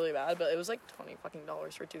 and I felt really bad, but it was, like, $20 fucking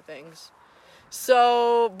for 2 things.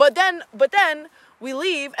 So, but then, we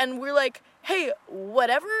leave, and we're like, hey,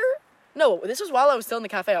 whatever. No, this was while I was still in the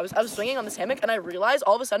cafe. I was swinging on this hammock, and I realized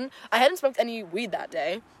all of a sudden, I hadn't smoked any weed that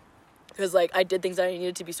day. Because, like, I did things that I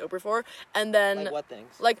needed to be sober for, and then... Like what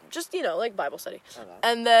things? Like, just, you know, like, Bible study. Okay.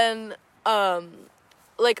 And then,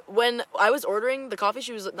 like, when I was ordering the coffee,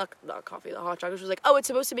 she was... Not coffee, the hot chocolate, she was like, oh, it's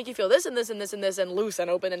supposed to make you feel this and this and this and this, and loose and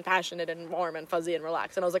open and passionate and warm and fuzzy and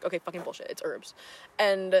relaxed. And I was like, okay, fucking bullshit, it's herbs.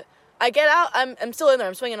 And I get out, I'm still in there,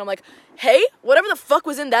 I'm swinging, I'm like, hey, whatever the fuck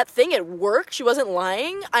was in that thing, it worked, she wasn't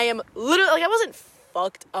lying. I am literally, like, I wasn't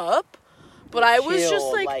fucked up, but I was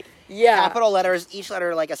just, like yeah. Capital letters, each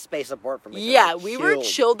letter like a space apart from each yeah, other. we were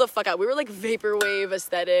chilled the fuck out. We were like vaporwave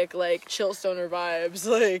aesthetic, like chill stoner vibes.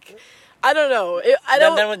 Like, I don't know.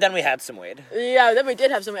 Then we had some weed. Yeah, then we did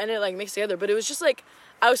have some, and it like mixed together. But it was just like,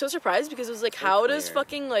 I was so surprised because it was like, how does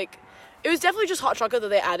fucking like, it was definitely just hot chocolate that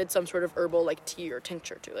they added some sort of herbal like tea or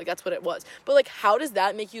tincture to. Like that's what it was. But like, how does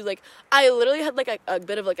that make you like? I literally had like a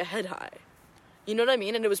bit of like a head high. You know what I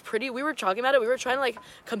mean? And it was pretty, we were talking about it, we were trying to, like,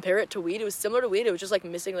 compare it to weed. It was similar to weed, it was just, like,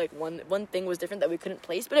 missing, like, one thing was different that we couldn't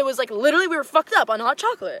place. But it was, like, literally we were fucked up on hot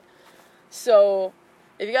chocolate. So,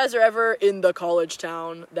 if you guys are ever in the college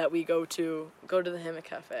town that we go to the Hammock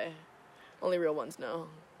Cafe. Only real ones know.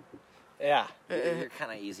 Yeah. You're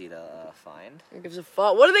kind of easy to find. Who gives a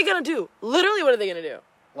fuck? What are they gonna do? Literally, what are they gonna do?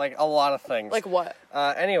 Like, a lot of things. Like what?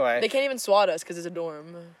 Anyway. They can't even swat us because it's a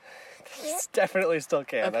dorm. Definitely still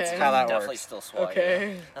can. Okay. That's how that Definitely works. still swallow.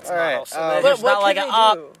 Okay. That's All not right, how. So but there's what not like can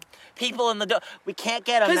they do? people in the door. We can't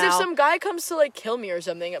get them Because now. if some guy comes to, like, kill me or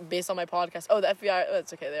something based on my podcast, oh, the FBI,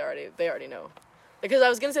 that's okay, they already know. Because I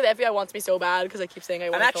was gonna say the FBI wants me so bad because I keep saying I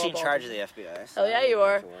want I'm to kill actually in all charge of of the FBI. So Hell yeah, you don't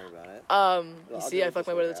are. have to worry about it. You I'll see, do I it fucked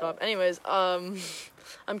my this way to way the top. out. Anyways,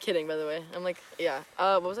 I'm kidding, by the way. I'm like, yeah.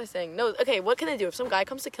 What was I saying? No, okay, what can I do if some guy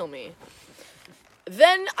comes to kill me?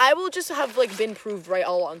 Then I will just have, like, been proved right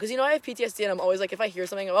all along. Because, you know, I have PTSD, and I'm always, like, if I hear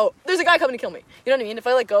something, oh, there's a guy coming to kill me. You know what I mean? If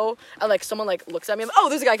I, like, go, and, like, someone, like, looks at me, I'm, oh,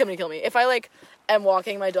 there's a guy coming to kill me. If I, like, am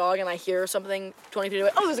walking my dog, and I hear something 20 feet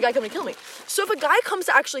away, oh, there's a guy coming to kill me. So if a guy comes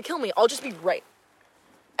to actually kill me, I'll just be right.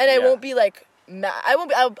 And I won't be, like, mad.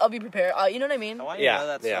 I'll be prepared. You know what I mean? I want you to know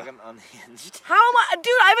that's fucking unhinged. How am I? Dude,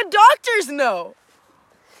 I have a doctor's note.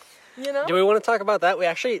 You know? Do we want to talk about that? We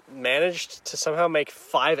actually managed to somehow make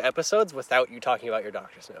 5 episodes without you talking about your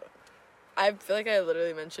doctor's note. I feel like I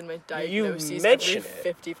literally mentioned my diagnoses mention every it.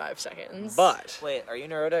 55 seconds. But Wait, are you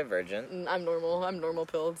neurodivergent? I'm normal. I'm normal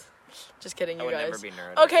pilled. Just kidding, I you would guys. never be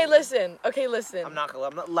neurodivergent. Okay, listen. I'm not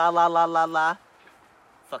la.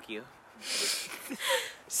 Fuck you.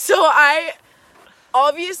 So I,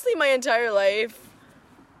 obviously my entire life,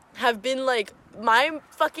 have been like,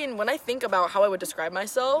 when I think about how I would describe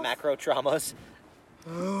myself. Macro traumas.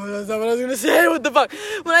 Oh, that's not what I was gonna say. What the fuck?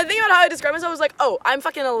 When I think about how I describe myself, I was like, oh, I'm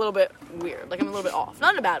fucking a little bit weird. Like, I'm a little bit off.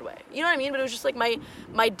 Not in a bad way. You know what I mean? But it was just, like,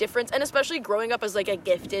 my difference. And especially growing up as, like, a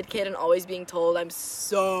gifted kid and always being told I'm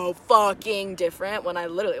so fucking different when I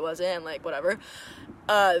literally wasn't, and, like, whatever.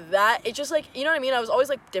 It just, like, you know what I mean? I was always,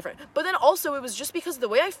 like, different. But then also, it was just because the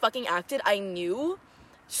way I fucking acted, I knew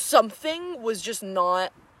something was just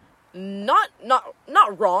not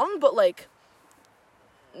wrong, but, like,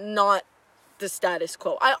 not the status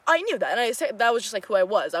quo. I knew that, and I said that was just like who I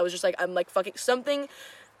was. I was just like, I'm like fucking something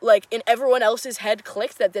like in everyone else's head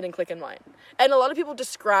clicked that didn't click in mine. And a lot of people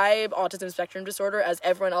describe autism spectrum disorder as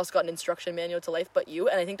everyone else got an instruction manual to life but you,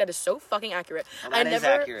 and I think that is so fucking accurate. Well, that is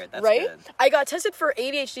accurate. That's right? good. I got tested for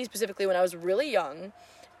ADHD specifically when I was really young,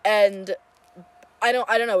 and I don't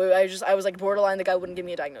know. I was like borderline. The guy wouldn't give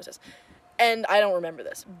me a diagnosis. And I don't remember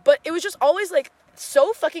this. But it was just always, like,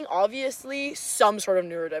 so fucking obviously some sort of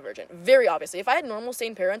neurodivergent. Very obviously. If I had normal,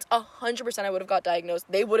 sane parents, 100% I would have got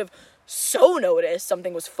diagnosed. They would have so noticed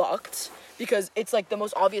something was fucked. Because it's, like, the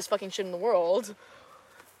most obvious fucking shit in the world.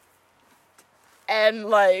 And,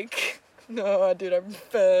 like... No, dude,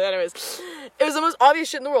 anyways. It was the most obvious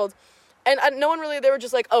shit in the world. And no one really... They were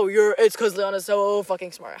just like, oh, it's because Liana's so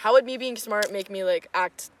fucking smart. How would me being smart make me, like,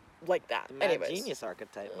 act... like that. The mad Anyways. genius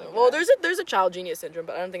archetype. Like well, that. there's a child genius syndrome,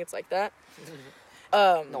 but I don't think it's like that.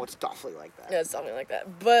 No, it's definitely like that. Yeah, it's something like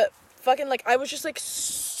that. But fucking, like, I was just, like,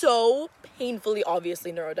 so painfully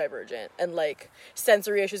obviously neurodivergent and, like,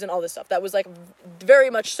 sensory issues and all this stuff. That was, like,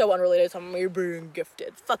 very much so unrelated to me being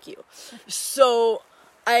gifted. Fuck you. So,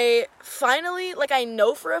 I finally, like, I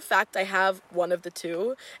know for a fact I have one of the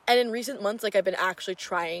two, and in recent months, like, I've been actually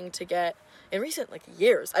trying to get, in recent, like,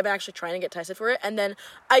 years, I've been actually trying to get tested for it, and then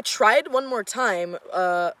I tried one more time,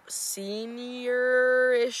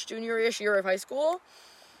 senior-ish, junior-ish year of high school,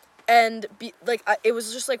 and, it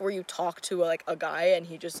was just, like, where you talk to, like, a guy, and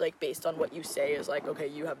he just, like, based on what you say is, like, okay,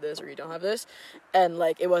 you have this, or you don't have this, and,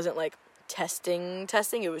 like, it wasn't, like, testing,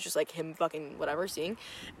 it was just, like, him fucking whatever, seeing,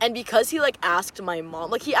 and because he, like, asked my mom,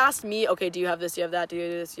 like, he asked me, okay, do you have this, do you have that, do you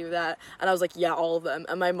have this, do you have that, and I was like, yeah, all of them,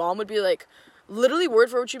 and my mom would be like, literally word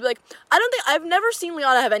for word, she'd be like, I've never seen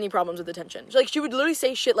Liana have any problems with attention, like, she would literally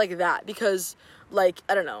say shit like that, because, like,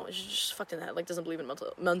 I don't know, she's just fucked in the head, like, doesn't believe in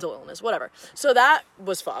mental illness, whatever, so that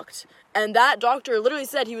was fucked, and that doctor literally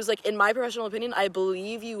said, he was like, in my professional opinion, I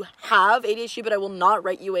believe you have ADHD, but I will not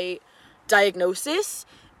write you a diagnosis,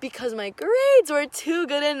 because my grades were too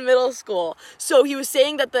good in middle school. So he was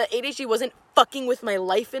saying that the ADHD wasn't fucking with my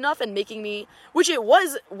life enough and making me, which it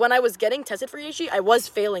was when I was getting tested for ADHD, I was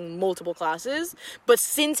failing multiple classes. But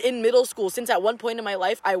since in middle school, since at one point in my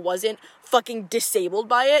life, I wasn't fucking disabled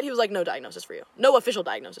by it, he was like, no diagnosis for you. No official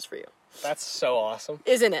diagnosis for you. That's so awesome.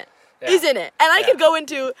 Isn't it? Yeah. Isn't it? And I could go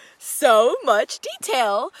into so much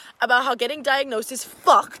detail about how getting diagnosis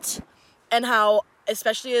fucked and how,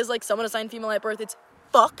 especially as like someone assigned female at birth, it's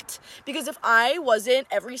fucked, because if I wasn't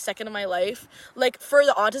every second of my life, like for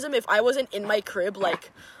the autism, if I wasn't in my crib,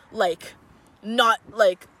 like not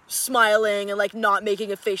like smiling and like not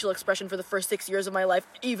making a facial expression for the first 6 years of my life,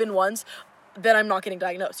 even once, then I'm not getting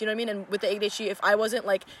diagnosed, you know what I mean? And with the ADHD, if I wasn't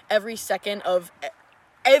like every second of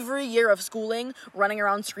every year of schooling, running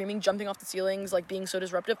around screaming, jumping off the ceilings, like being so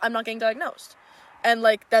disruptive, I'm not getting diagnosed. And,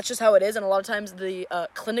 like, that's just how it is, and a lot of times the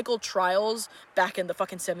clinical trials back in the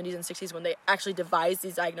fucking 70s and 60s when they actually devised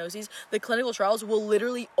these diagnoses, the clinical trials will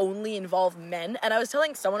literally only involve men, and I was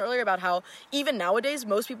telling someone earlier about how even nowadays,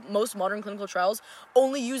 most modern clinical trials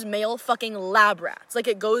only use male fucking lab rats. Like,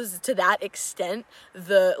 it goes to that extent,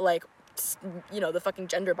 the, like, you know, the fucking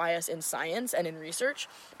gender bias in science and in research.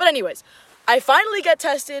 But anyways, I finally get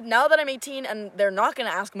tested now that I'm 18, and they're not gonna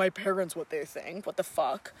ask my parents what they think. What the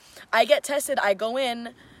fuck? I get tested, I go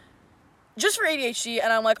in just for ADHD,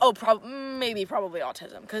 and I'm like, oh, probably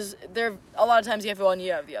autism, because they're a lot of times you have one,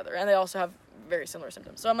 you have the other, and they also have very similar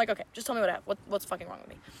symptoms. So I'm like, okay, just tell me what I have. What's fucking wrong with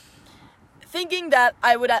me? Thinking that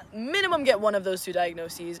I would at minimum get one of those two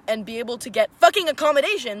diagnoses and be able to get fucking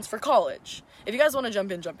accommodations for college. If you guys want to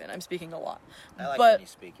jump in. I'm speaking a lot. I like but when you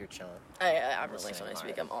speak. You're chilling. I really like when I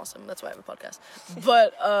speak. I'm awesome. That's why I have a podcast.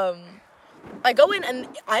 But I go in and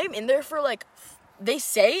I'm in there for like, they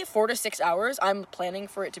say 4 to 6 hours. I'm planning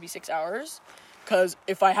for it to be 6 hours. Because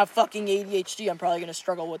if I have fucking ADHD, I'm probably going to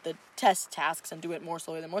struggle with the test tasks and do it more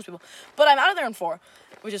slowly than most people. But I'm out of there in 4,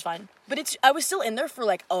 which is fine. But I was still in there for,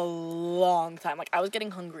 like, a long time. Like, I was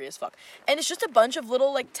getting hungry as fuck. And it's just a bunch of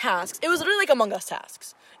little, like, tasks. It was literally, like, Among Us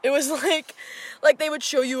tasks. It was, like, they would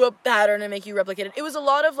show you a pattern and make you replicate it. It was a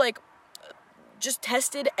lot of, like, just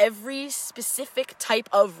tested every specific type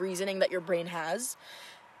of reasoning that your brain has.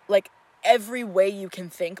 Like, every way you can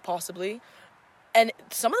think, possibly. And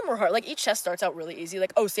some of them were hard. Like, each test starts out really easy.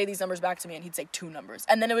 Like, oh, say these numbers back to me. And he'd say 2 numbers.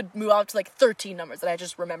 And then it would move out to, like, 13 numbers that I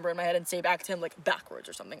just remember in my head and say back to him, like, backwards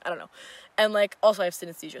or something. I don't know. And, like, also I have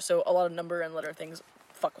synesthesia. So a lot of number and letter things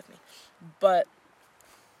fuck with me. But,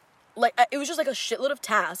 like, it was just, like, a shitload of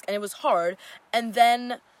tasks. And it was hard. And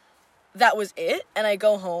then that was it. And I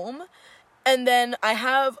go home. And then I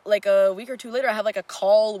have, like, a week or 2 later, I have, like, a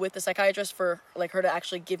call with the psychiatrist for, like, her to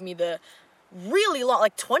actually give me the really long,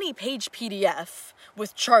 like 20-page PDF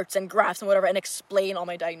with charts and graphs and whatever, and explain all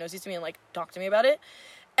my diagnoses to me and like talk to me about it.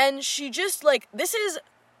 And she just like, this is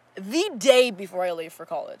the day before I leave for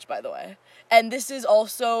college, by the way. And this is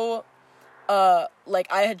also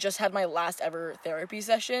like I had just had my last ever therapy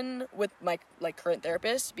session with my like current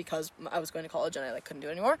therapist because I was going to college and I like couldn't do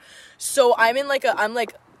it anymore. So I'm in like I'm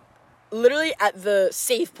like literally at the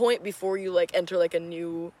safe point before you like enter like a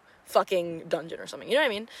new fucking dungeon or something, you know what I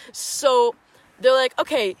mean? So they're like,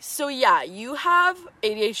 okay, so yeah, you have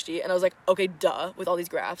ADHD, and I was like, okay, duh, with all these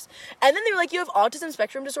graphs. And then they were like, you have autism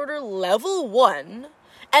spectrum disorder level 1,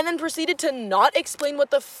 and then proceeded to not explain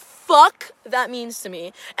what the fuck that means to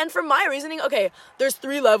me. And for my reasoning, okay, there's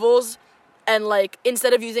 3 levels, and like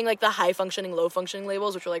instead of using like the high functioning, low functioning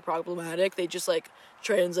labels, which are like problematic, they just like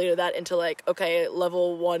translated that into like, okay,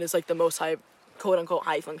 level 1 is like the most high, quote-unquote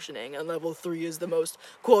high functioning, and level 3 is the most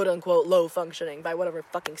quote-unquote low functioning by whatever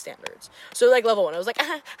fucking standards. So like level 1, I was like,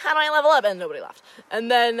 how do I level up? And nobody laughed. And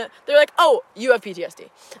then they're like, oh, you have PTSD.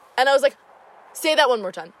 And I was like, say that one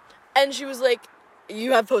more time. And she was like,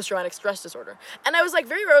 you have post-traumatic stress disorder. And I was like,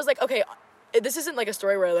 very rare, I was like, okay, this isn't like a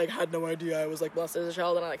story where I like had no idea I was like molested as a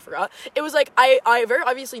child and I like forgot. It was like I very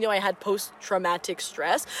obviously knew I had post-traumatic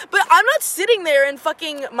stress, but I'm not sitting there in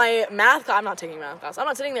fucking my math class. I'm not taking math class. I'm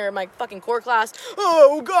not sitting there in my fucking core class.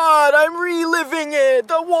 Oh God, I'm reliving it,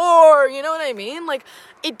 the war. You know what I mean? Like,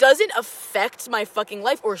 it doesn't affect my fucking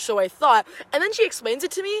life, or so I thought. And then she explains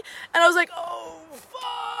it to me, and I was like, oh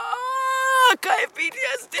fuck, I have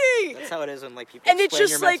PTSD. That's how it is when like people And it's explain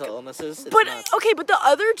just your like, mental illnesses. It's but nuts. okay, but the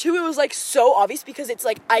other two, it was like so obvious because it's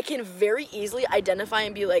like I can very easily identify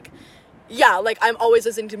and be like, yeah, like I'm always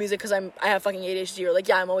listening to music because I have fucking ADHD, or like,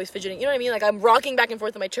 yeah, I'm always fidgeting. You know what I mean? Like I'm rocking back and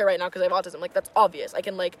forth in my chair right now because I have autism. Like that's obvious. I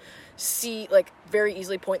can like see, like very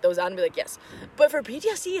easily point those out and be like, yes. But for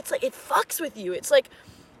PTSD, it's like it fucks with you. It's like,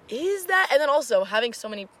 is that? And then also having so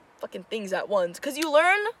many fucking things at once, because you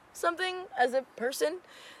learn something as a person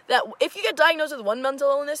that if you get diagnosed with one mental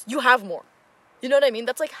illness, you have more. You know what I mean?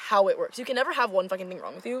 That's like how it works. You can never have one fucking thing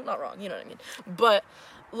wrong with you. Not wrong, you know what I mean? But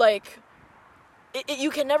like, you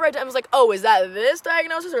can never identify. I was like, oh, is that this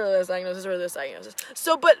diagnosis or this diagnosis or this diagnosis?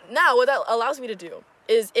 So, but now what that allows me to do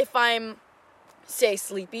is if I'm, say,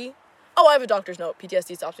 sleepy, oh, I have a doctor's note.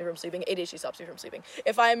 PTSD stops me from sleeping. ADHD stops me from sleeping.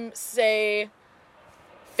 If I'm, say,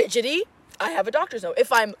 fidgety, I have a doctor's note.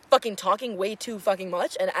 If I'm fucking talking way too fucking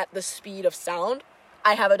much and at the speed of sound,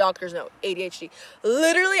 I have a doctor's note. ADHD.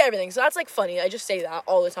 Literally everything. So that's like funny. I just say that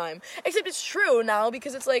all the time. Except it's true now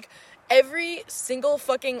because it's like every single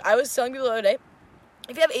fucking... I was telling people the other day,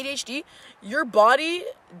 if you have ADHD, your body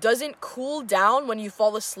doesn't cool down when you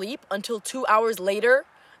fall asleep until 2 hours later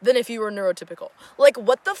than if you were neurotypical. Like,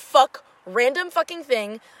 what the fuck? Random fucking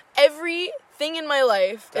thing. Everything in my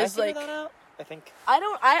life Did is I like... figure that out? I think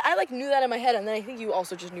I like knew that in my head, and then I think you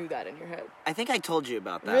also just knew that in your head. I told you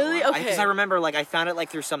about that. Really? one. Okay. Because I remember like I found it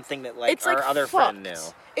like through something that like It's our like other fucked. friend knew.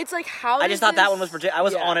 It's like how I does just thought that this- one was I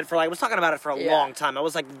was Yeah. on it for like I was talking about it for a Yeah. long time. I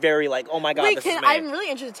was like very like, oh my god, Wait, this is me. I'm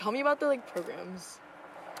really interested. Tell me about the like programs.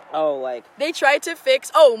 Oh, like They tried to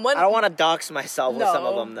fix. Oh, one. I don't want to dox myself with some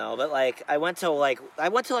of No. them though, but like I went to like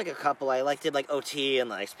a couple. I like did like OT and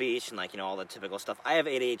like speech and like, you know, all the typical stuff. I have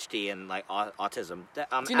ADHD and like autism. Do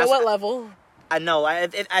you know what level? I know. I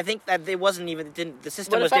think that it wasn't even. It didn't, the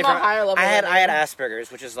system What was if I'm a different. higher level I had than Asperger's,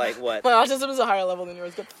 which is like what? My autism is a higher level than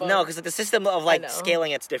yours. Get the fuck. No, because the system of I like know.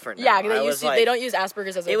 scaling it's different. Yeah, now. they I was, like, they don't use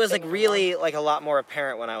Asperger's as a It was thing like anymore. really like a lot more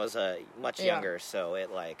apparent when I was much Yeah. younger. So it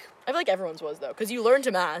like I feel like everyone's was though, because you learn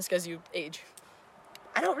to mask as you age.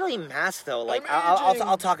 I don't really mask though. Like I'm aging.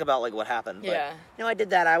 I'll talk about like what happened. But, Yeah. You know, I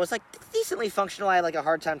did that. I was like decently functional. I had like a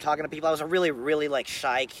hard time talking to people. I was a really like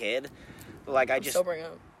shy kid. Like I just Sobering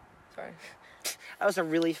up. Sorry. I was a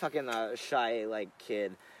really fucking shy like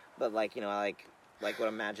kid, but like, you know, I like would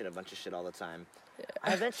imagine a bunch of shit all the time. Yeah.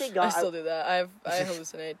 I eventually I got. still do that. I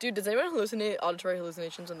hallucinate. Dude, does anyone hallucinate auditory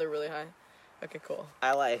hallucinations when they're really high? Okay, cool.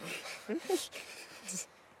 I like.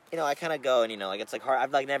 You know, I kind of go and, you know, like it's like hard.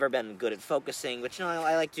 I've like never been good at focusing, but you know,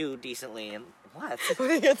 I like do decently. And what?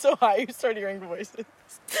 When you get so high, you start hearing voices.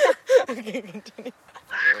 Okay, continue.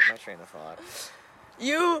 Where's my train of thought?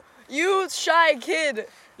 You shy kid.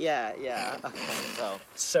 Yeah. Okay, so.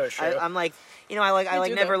 So true. I'm like, you know, I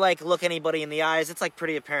do never that. like look anybody in the eyes. It's like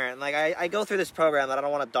pretty apparent. Like I go through this program that I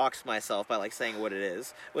don't want to dox myself by like saying what it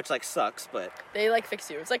is, which like sucks. But They like fix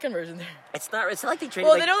you. It's like conversion there. it's not. It's not like they train.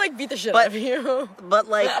 Well, like, they don't like beat the shit but- out of you. But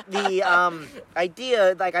like the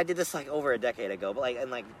idea, like I did this like over a decade ago, but like in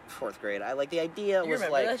like 4th grade, I like the idea You was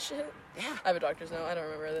remember like, that shit? yeah, I have a doctor's note. I don't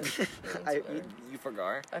remember that. you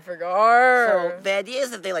forgot. I forgot. So the idea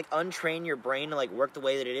is that they like untrain your brain to like work the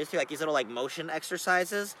way that it is through like these little like motion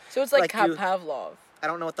exercises. So it's like, you- Pavlov. I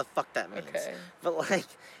don't know what the fuck that means. Okay.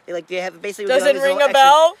 But they have basically. Does would it be, like, these ring little a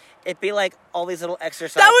bell? It'd be like all these little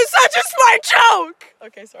exercises. That was such a smart joke!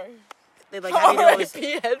 Okay, sorry. They like have you do all these.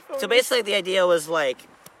 R.I.P. headphones. So basically, the idea was like,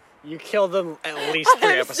 You killed them at least 3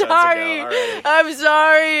 I'm episodes sorry. ago already. I'm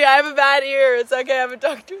sorry. I have a bad ear. It's okay. I have a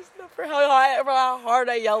doctor's note for how hard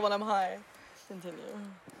I yell when I'm high. Continue.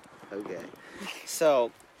 okay.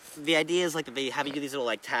 So the idea is like that they have you do these little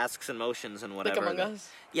like tasks and motions and whatever. Like Among Us?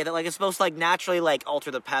 Yeah, that like it's supposed to like naturally like alter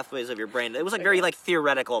the pathways of your brain. It was like very like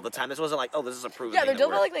theoretical at the time. This wasn't like, oh, this is a proven. Yeah, thing they're that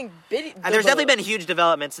works. developing video. And there's definitely been huge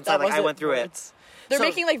developments since I went through it. They're So-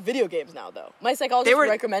 making like video games now, though. My psychologist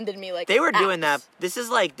recommended me like. They were doing apps. that. This is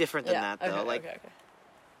like different than Yeah. that though. Okay, like okay.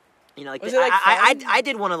 you know, like, Was it, like, fun? I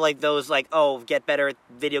did one of like those like, oh, get better at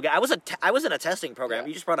video game. I was in a testing program. Yeah.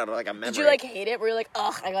 You just brought out like a memory. Did you like hate it? Were you like,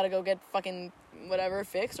 ugh, I gotta go get fucking whatever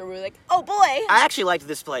fixed, or were you like, oh boy? I actually liked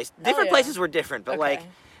this place. Different yeah. places were different, but Okay. like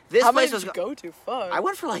This How many place did was. you go to? Fuck. I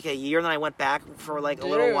went for like a year, and then I went back for like a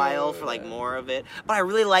little while for like more of it. But I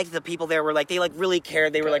really liked the people there. Were like they like really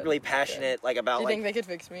cared. They were like really passionate like about Do you like. think they could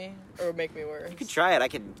fix me or make me worse? You could try it. I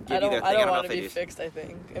could give you their thing. I don't know want if to they be do. fixed. I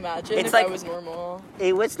think. Imagine It's if like- I was normal.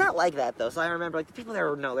 It's not like that though. So I remember like the people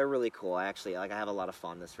there. They're really cool. I actually like. I have a lot of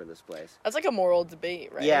fondness for this place. That's like a moral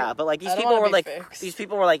debate, right? Yeah, but like I don't wanna be fixed.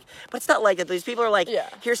 but it's not like that. These people are like, Yeah.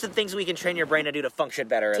 here's the things we can train your brain to do to function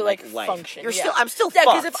better To in like life. function. I'm still Yeah,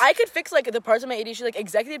 fucked. because if I could fix like the parts of my ADHD, like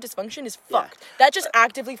executive dysfunction is Yeah. fucked. That just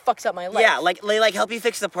actively fucks up my life. yeah, like they like help you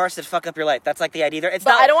fix the parts that fuck up your life. That's like the idea. It's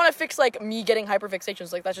But not. I don't want to fix like me getting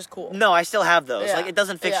hyperfixations. Like that's just cool. No, I still have those. Yeah. Like it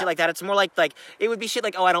doesn't fix Yeah. shit like that. It's more like it would be shit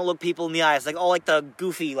like, oh, I don't look people in the eyes. Like all like the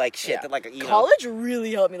goofy like shit Yeah. that like you know. College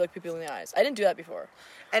really helped me look people in the eyes. I didn't do that before.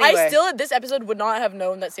 Anyway. I still, this episode, would not have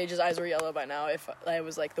known that Sage's eyes were yellow by now if I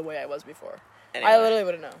was like the way I was before. Anyway. I literally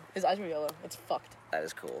wouldn't know. His eyes were yellow. It's fucked. That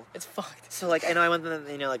is cool. It's fucked. So like I know I went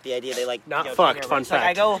to like the idea they like Not you know, fucked, doing fun everything. Like, I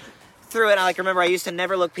fact. go through it and I like remember I used to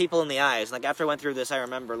never look people in the eyes. Like after I went through this I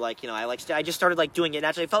remember like you know I just started like doing it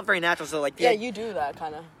naturally. It felt very natural. So like Yeah, you do that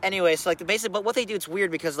kind of. anyway, so like the basic, but what they do, it's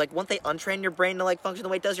weird because like once they untrain your brain to like function the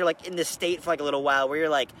way it does, you're like in this state for like a little while where you're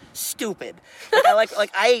like stupid.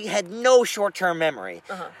 Like I had no short term memory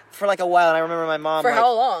for like a while, and I remember my mom For like,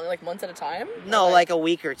 how long? Like months at a time? No, Or, like a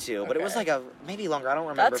week or two, but it was Okay. like a maybe longer. I don't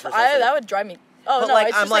remember. That's precisely. that would drive me. Oh But no, like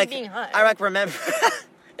it's I'm just like being high. I like remember.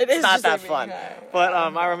 it is It's not just that like being fun. high. But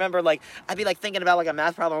I remember like I'd be like thinking about like a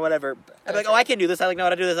math problem or whatever. I'd be like, oh, I can do this. I like know how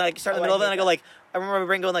to do this. And I start in the Oh, middle of it, I and I hate go that. like, I remember my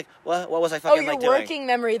brain going like, what was I Oh, fucking your like doing? working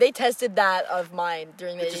memory. They tested that of mine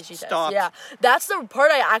during the It ADHD just test. stopped. Yeah, that's the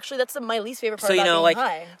part that's my least favorite part So you about know, being like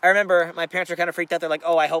high. I remember my parents were kind of freaked out. They're like,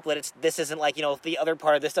 "Oh, I hope that this isn't like you know the other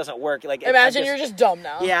part of this doesn't work." Like Imagine you're just dumb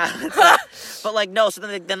now. yeah, it's like- but like no. So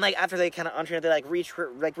then like after they kind of untrain it, they like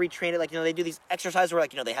retrain it. Like you know they do these exercises where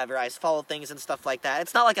like you know they have your eyes follow things and stuff like that.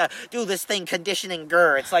 It's not like a do this thing conditioning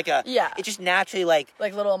grr. It's like a Yeah. It's just naturally like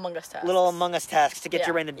Little Among Us tasks. little Among Us tasks to get Yeah.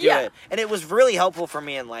 your brain to do Yeah. it, and it was really helpful for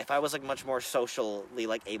me in life. I was like much more socially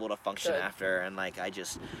like able to function Good. after, and like I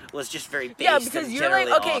just was just very based Yeah, because and you're like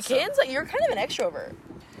generally okay, awesome. Kaden's like you're kind of an extrovert.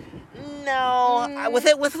 No, with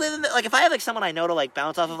like if I have like someone I know to like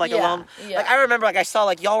bounce off of like Yeah, alone, yeah. like I remember like I saw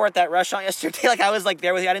like y'all were at that restaurant yesterday, like I was like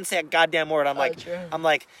there with you. I didn't say a goddamn word. I'm like true.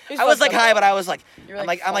 He's I was fucked like up, hi, though. but I was like You're, I'm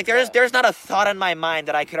like, like fucked up. there's not a thought in my mind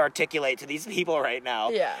that I could articulate to these people right now.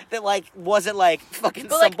 Yeah. That like wasn't like fucking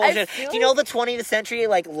But, some like, I bullshit. feel Do you know the 20th century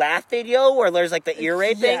like laugh video where there's like the ear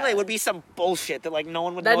rape thing? Yeah. Like, it would be some bullshit that like no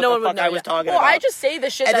one would That know no what one the would fuck know. I was Yeah. talking well, about. I just say the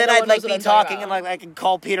shit and that then no I'd one like knows what be I'm talking talking and about. like I could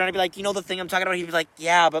call Peter and I'd be like, you know the thing I'm talking about? He'd be like,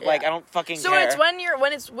 yeah, but like Yeah. I don't fucking So care. it's when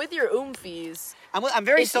it's with your oomfies. I'm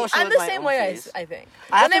very social. I'm with the my same own way, fees. I think.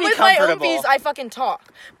 I have And to then be with my comfortable. oomfies, I fucking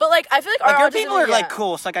talk. But like, I feel like Like our your autism, people are yeah. like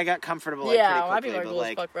cool, so like I got comfortable like Yeah, pretty my quickly. people are But cool as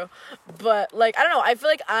like, fuck, bro. But like, I don't know. I feel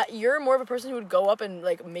like you're more of a person who would go up and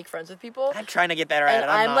like make friends with people, I'm trying to get better at and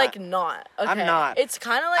it. I'm not. like not. Okay. I'm not. It's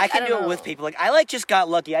kind of like I can do don't it with know. people. Like I like just got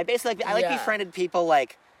lucky. I basically I like Yeah. befriended people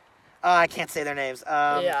like I can't say their names.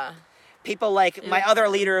 Yeah. People like my other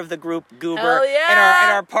leader of the group, Goober, Hell yeah!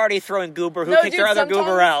 and our party throwing Goober, who No, kicked dude, our other sometimes-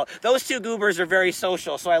 Goober out. Those two Goobers are very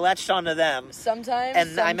social, so I latched onto them. Sometimes,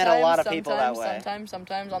 And I met a lot of people that way.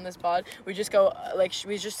 Sometimes on this pod, we just go like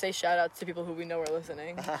we just say shout outs to people who we know are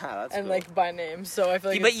listening, That's and cool. like by name. So I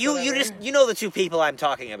feel like. But it's you whatever. just you know the two people I'm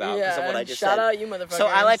talking about because yeah. of what I just shout said. out you motherfuckers. So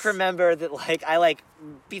I like remember that like I like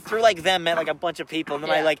through like them met like a bunch of people and then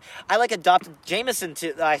Yeah. I like adopted Jameson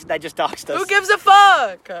to I just doxed us. Who gives a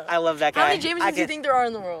fuck? I love that guy. How many Jamesons I do you can- think there are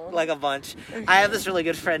in the world? Like a bunch. I have this really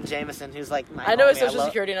good friend Jameson who's like my I know his homie. social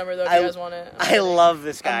security number though. If I- you guys want it. I love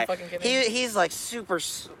this guy. I'm fucking kidding. He's like super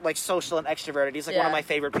like social and extroverted. He's like one Yeah. of my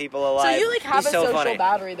favorite people So alive. you like have He's a so social funny.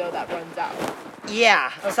 battery though that runs out.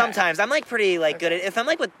 Yeah, Okay. sometimes I'm like pretty like good at if I'm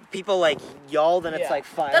like with people like y'all, then it's Yeah. like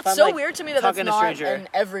fine. That's if I'm, so like, weird to me that that's talking to not stranger. an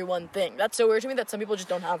everyone thing. That's so weird to me that some people just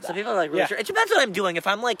don't have that. Some people are like really Yeah. sure. It depends what I'm doing. If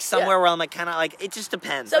I'm like somewhere Yeah. where I'm like kind of like it just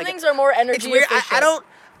depends. Some Like, things are more energy it's weird. efficient. I don't.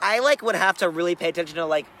 I like would have to really pay attention to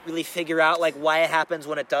like really figure out like why it happens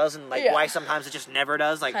when it does and like Yeah. why sometimes it just never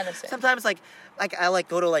does. Like Kind of same. sometimes like I like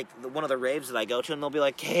go to like one of the raves that I go to and they'll be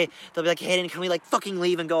like, hey, Hayden, can we like fucking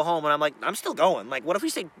leave and go home? And I'm like, I'm still going. Like, what if we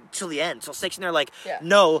stay till the end? So 6 and they're like, Yeah.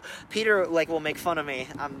 no. Peter like will make fun of me.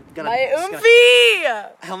 I'm gonna. My just gonna- oomfie!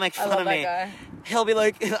 He'll make I fun love of that me. guy. He'll be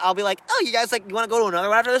like, I'll be like, oh, you guys like, you want to go to another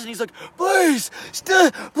one after this? And he's like, please,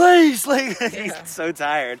 please, like, he's so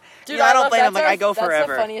tired. Dude, You know, I don't love- blame him. that's Like, our- I go that's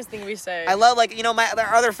forever. the funniest thing we say. I love like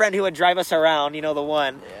our other friend who would drive us around. You know the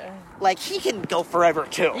one. Yeah. Like, he can go forever,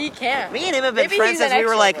 too. He can. Me and him have been Maybe friends he's since an we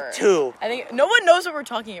were, like, extrovert. 2. I think no one knows what we're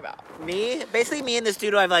talking about. Me and this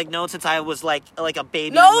dude who I've, like, known since I was, like a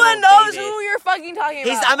baby. No one knows baby. who you're fucking talking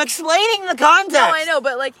about. I'm explaining the context. No, I know,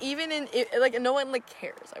 but like even in like no one like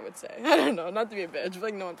cares. I would say. I don't know, not to be a bitch, but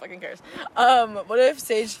like no one fucking cares. What if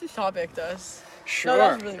Sage topic does? Sure. No,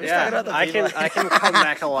 that was really weird. Yeah, Talk about the I can come back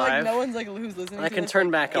Like alive. no one's like who's listening. I to can this, turn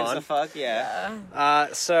like, back Gives on. a fuck, yeah.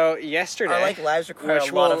 So yesterday, Our, like, lives require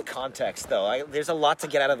which a lot will- of context, though. There's a lot to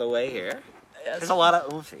get out of the way here. Yes. There's a lot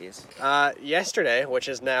of oofsies. yesterday, which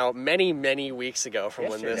is now many, many weeks ago from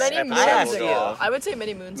when this Many episode moons will ago. go off. I would say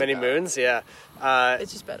many moons. Many ago. moons, yeah.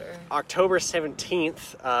 It's just better. October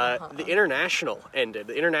 17th, the International ended.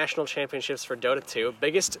 The International Championships for Dota 2,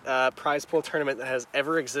 biggest prize pool tournament that has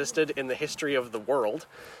ever existed in the history of the world.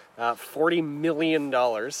 $40 million.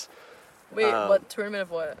 Wait, what tournament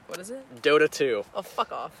of what? What is it? Dota 2. Oh,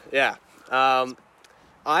 fuck off. Yeah.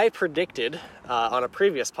 I predicted on a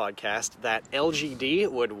previous podcast that LGD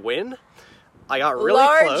would win. I got really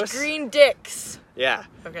Large close. green dicks. Yeah.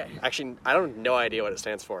 Okay. Actually, I don't have no idea what it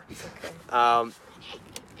stands for.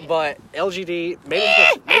 But LGD made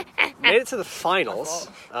it to the finals,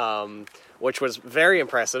 which was very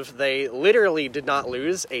impressive. They literally did not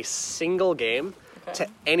lose a single game to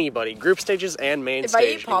anybody, group stages and main If stage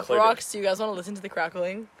I eat Pop included. Rocks, do you guys want to listen to the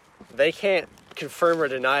crackling? They can't confirm or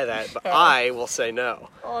deny that, but I will say no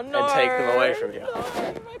Oh no. and take them away from you. No,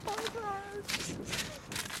 my Pop Rocks.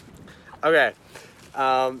 Okay.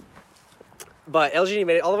 But LGD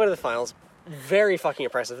made it all the way to the finals. Very fucking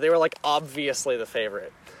impressive. They were like obviously the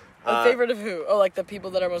favorite. A favorite of who? Oh, like the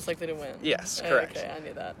people that are most likely to win. Yes, Oh, correct. Okay, I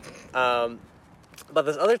knew that. But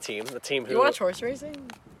this other team, the team who You watch horse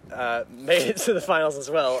racing? made it to the finals as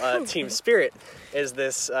well, Team Spirit, is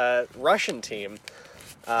this Russian team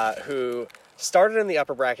who started in the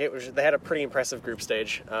upper bracket, which they had a pretty impressive group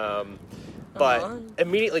stage, but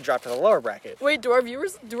immediately dropped to the lower bracket. Wait, do our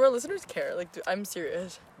listeners care? Like, I'm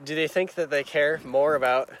serious. Do they think that they care more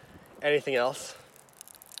about anything else?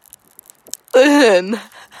 Can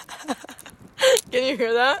you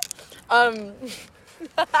hear that? My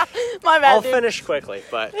bad, I'll dude. finish quickly,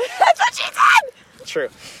 but That's what she said! true.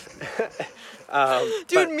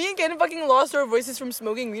 Dude, me and Kaden fucking lost our voices from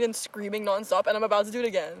smoking weed and screaming nonstop, and I'm about to do it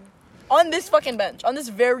again. On this fucking bench. On this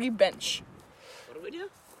very bench. What do we do?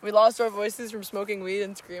 We lost our voices from smoking weed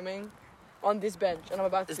and screaming on this bench, and I'm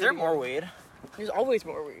about to Is do there it more again. weed? There's always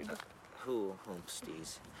more weed. Who?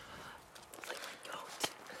 Homesties.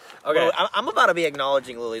 Okay. Well, I'm about to be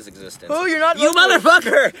acknowledging Lily's existence. Oh, you're not You listening.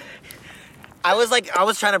 motherfucker! I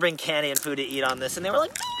was trying to bring candy and food to eat on this, and they were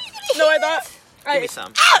like, No, I thought... give me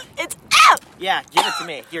some. It's Yeah, give it to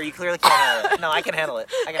me. Here, you clearly can't handle it. No, I can handle it.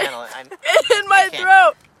 I can handle it. I'm in my can't.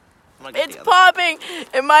 throat. gonna get It's the other. popping.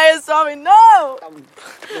 And Maya saw me. No!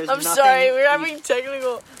 There's I'm nothing- sorry. We're having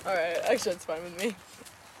technical... Alright, actually, it's fine with me.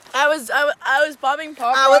 I was popping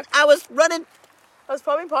Pop Rocks. I was running. I was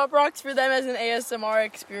popping Pop Rocks for them as an ASMR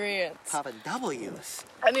experience. Popping W's.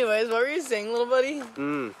 Anyways, what were you saying, little buddy?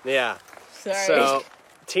 Yeah. Sorry. So,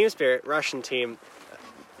 Team Spirit, Russian team,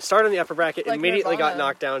 started in the upper bracket, Like immediately got Nirvana.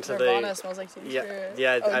 knocked down to Nirvana smells like Teen Yeah, Spirit.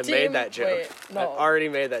 yeah. Oh, I Team- made that joke. Wait, no. I already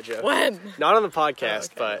made that joke. When? Not on the Oh, podcast,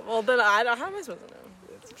 okay. but Well, then how am I supposed to know?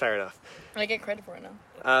 it's fair enough. I get credit for it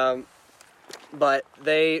now. But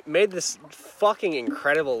they made this fucking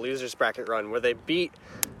incredible losers bracket run where they beat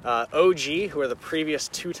OG, who are the previous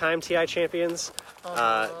two-time TI champions.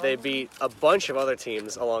 They beat a bunch of other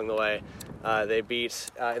teams along the way. They beat,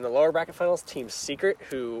 in the lower bracket finals, Team Secret,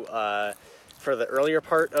 who, for the earlier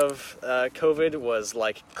part of COVID, was,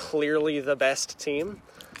 like, clearly the best team.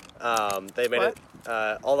 They made it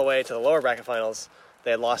all the way to the lower bracket finals. They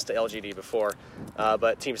had lost to LGD before.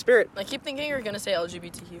 But Team Spirit I keep thinking you're gonna say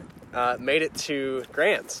LGBTQ. made it to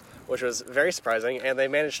Grands, which was very surprising, and they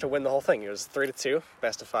managed to win the whole thing. It was 3-2,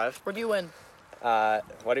 best of 5. What do you win?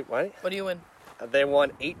 What? What do you win? They won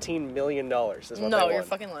 $18 million. Is what they No, won. you're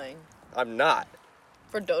fucking lying. I'm not.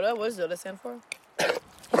 For Dota? What does Dota stand for?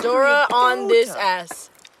 Dora on this ass.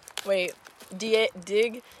 Wait. Dig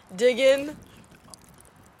in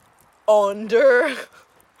under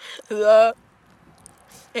the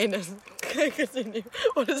anus. Continue.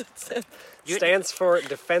 What does it stand for? Stands for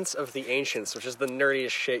Defense of the Ancients, which is the nerdiest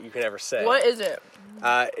shit you can ever say. What is it?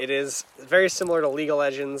 It is very similar to League of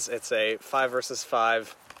Legends. It's a 5 versus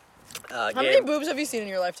 5 How game. many boobs have you seen in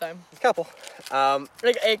your lifetime? A couple.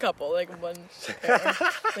 Like a couple, like one pair.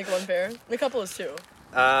 Like one pair. A couple is 2.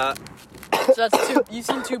 Uh, So that's 2. You've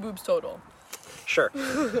seen 2 boobs total. sure.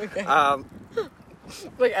 Okay.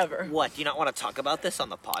 Like ever. What? Do you not want to talk about this on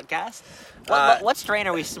the podcast? Uh, What strain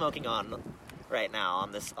are we smoking on right now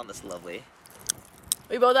on this lovely?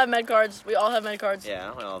 We both have med cards. We all have med cards.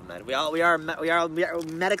 Yeah, we all have med. We are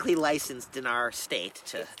medically licensed in our state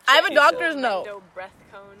to. I have a do doctor's so. note. No breath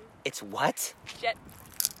cone. It's what? Jet.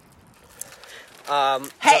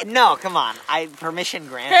 Hey, no, come on. Permission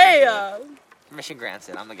granted. Hey, Permission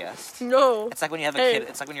granted. I'm the guest. no. It's like when you have a Hey. kid.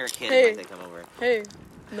 It's like when you're a kid Hey. and like, they come over. Hey.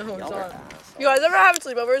 No, it's Y'all not. are assholes. You guys ever have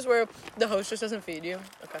sleepovers where the hostess doesn't feed you?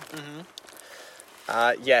 Okay.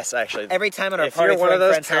 Yes, actually. Every time at our If party, you're one of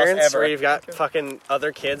those friend's house parents ever. where you've got fucking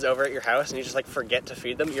other kids over at your house and you just like forget to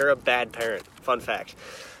feed them, you're a bad parent. Fun fact.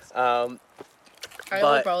 I will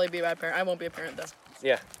But- probably be a bad parent. I won't be a parent though.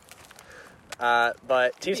 Yeah.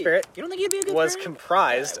 But Team Spirit You don't think you'd be a good was parent?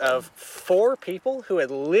 comprised of 4 people who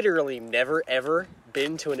had literally never ever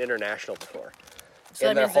been to an international before. So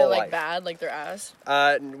in that their means they're whole like life. bad, like their ass.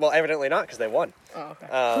 Well, evidently not because they won. Oh,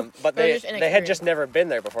 okay. But They're they just had inexperienced. just never been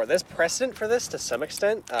there before. There's precedent for this to some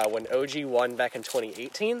extent. When OG won back in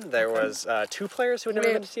 2018, there was 2 players who had never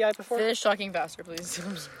Wait, been to TI before. Finish talking faster, please.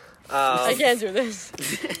 I can't do this.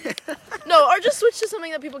 No, or just switch to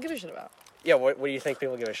something that people give a shit about. Yeah, what do you think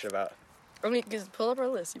people give a shit about? I mean, just pull up our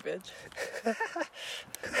list, you bitch.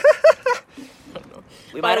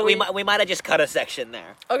 We By the way- might have just cut a section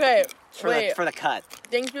there Okay, for wait. the cut.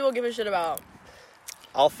 Things people give a shit about.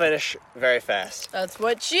 I'll finish very fast. That's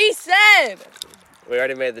what she said. We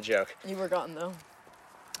already made the joke. You forgotten though.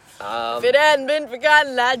 Um, If it hadn't been for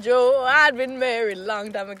Cotton Eye Joe, I'd been married a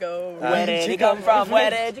long time ago. Where did you come from?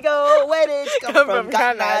 Where did you go? Where did you come from?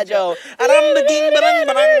 Cotton Eye Joe. Okay,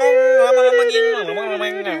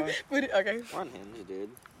 We're unhinged, dude.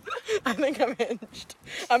 I think I'm hinged.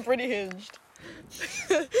 I'm pretty hinged.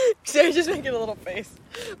 Sarah's just making a little face,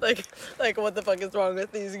 like what the fuck is wrong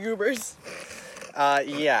with these goobers?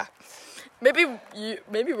 yeah, Maybe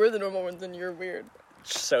we're the normal ones and you're weird.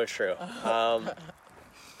 so true.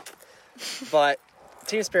 But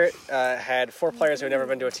Team Spirit had 4 players who had never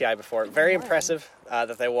been to a TI before. Very impressive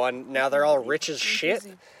that they won. Now they're all rich as shit,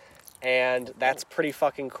 and that's pretty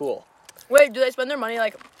fucking cool. Wait, do they spend their money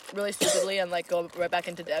like really stupidly and like go right back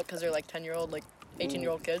into debt because they're like 10-year-old, like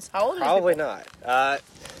 18-year-old kids? How old are these Probably people? not.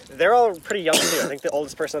 They're all pretty young too. I think the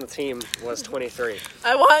oldest person on the team was 23.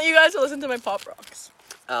 I want you guys to listen to my pop rocks.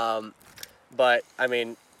 But I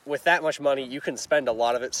mean, with that much money, you can spend a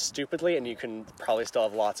lot of it stupidly, and you can probably still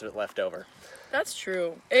have lots of it left over. That's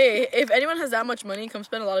true. Hey, if anyone has that much money, come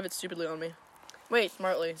spend a lot of it stupidly on me. Wait,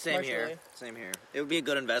 smartly. Same here. Same here. It would be a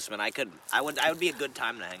good investment. I would be a good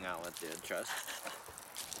time to hang out with, dude. Trust.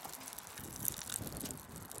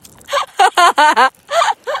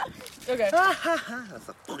 Okay. That's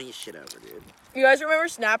the funniest shit ever, dude. You guys remember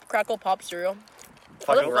Snap, Crackle, Pop cereal?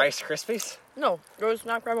 Fucking fuck? Rice Krispies? No, it was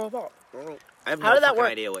Snap, Crackle, Pop. I have How no did that fucking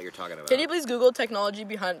work? idea what you're talking about. Can you please Google technology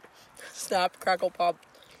behind Snap, Crackle, Pop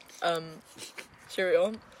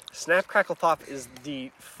cereal? Snap, Crackle, Pop is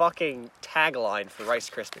the fucking tagline for Rice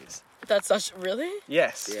Krispies. That's such... Really?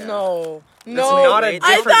 Yes. Yeah. No. It's No. not a I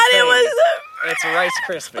different thought it thing. was... It's Rice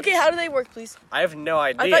Krispies. Okay, how do they work, please? I have no I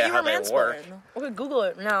idea thought you how were they work. mansplaining. Okay, Google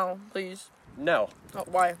it now, please. No. Oh,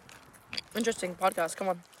 why? Interesting podcast. Come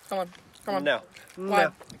on. No. Why?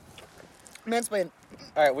 No. Mansplain.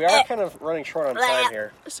 All right, we are kind of running short on time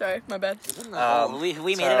here. Sorry, my bad. we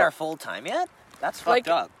made so- it our full time yet? That's fucked Like-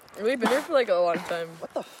 up. We've been here for like a long time.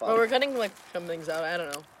 What the fuck? Well, we're cutting like some things out. I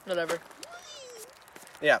don't know. Whatever.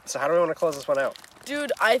 Yeah, so how do we want to close this one out?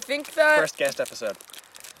 Dude, I think that... First guest episode.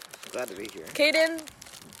 Glad to be here. Kaden,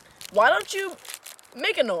 why don't you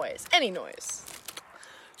make a noise? Any noise.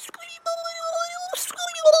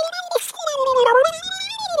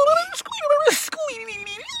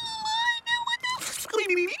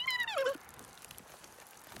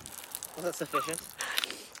 Was that sufficient?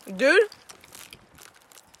 Dude,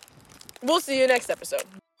 we'll see you next episode.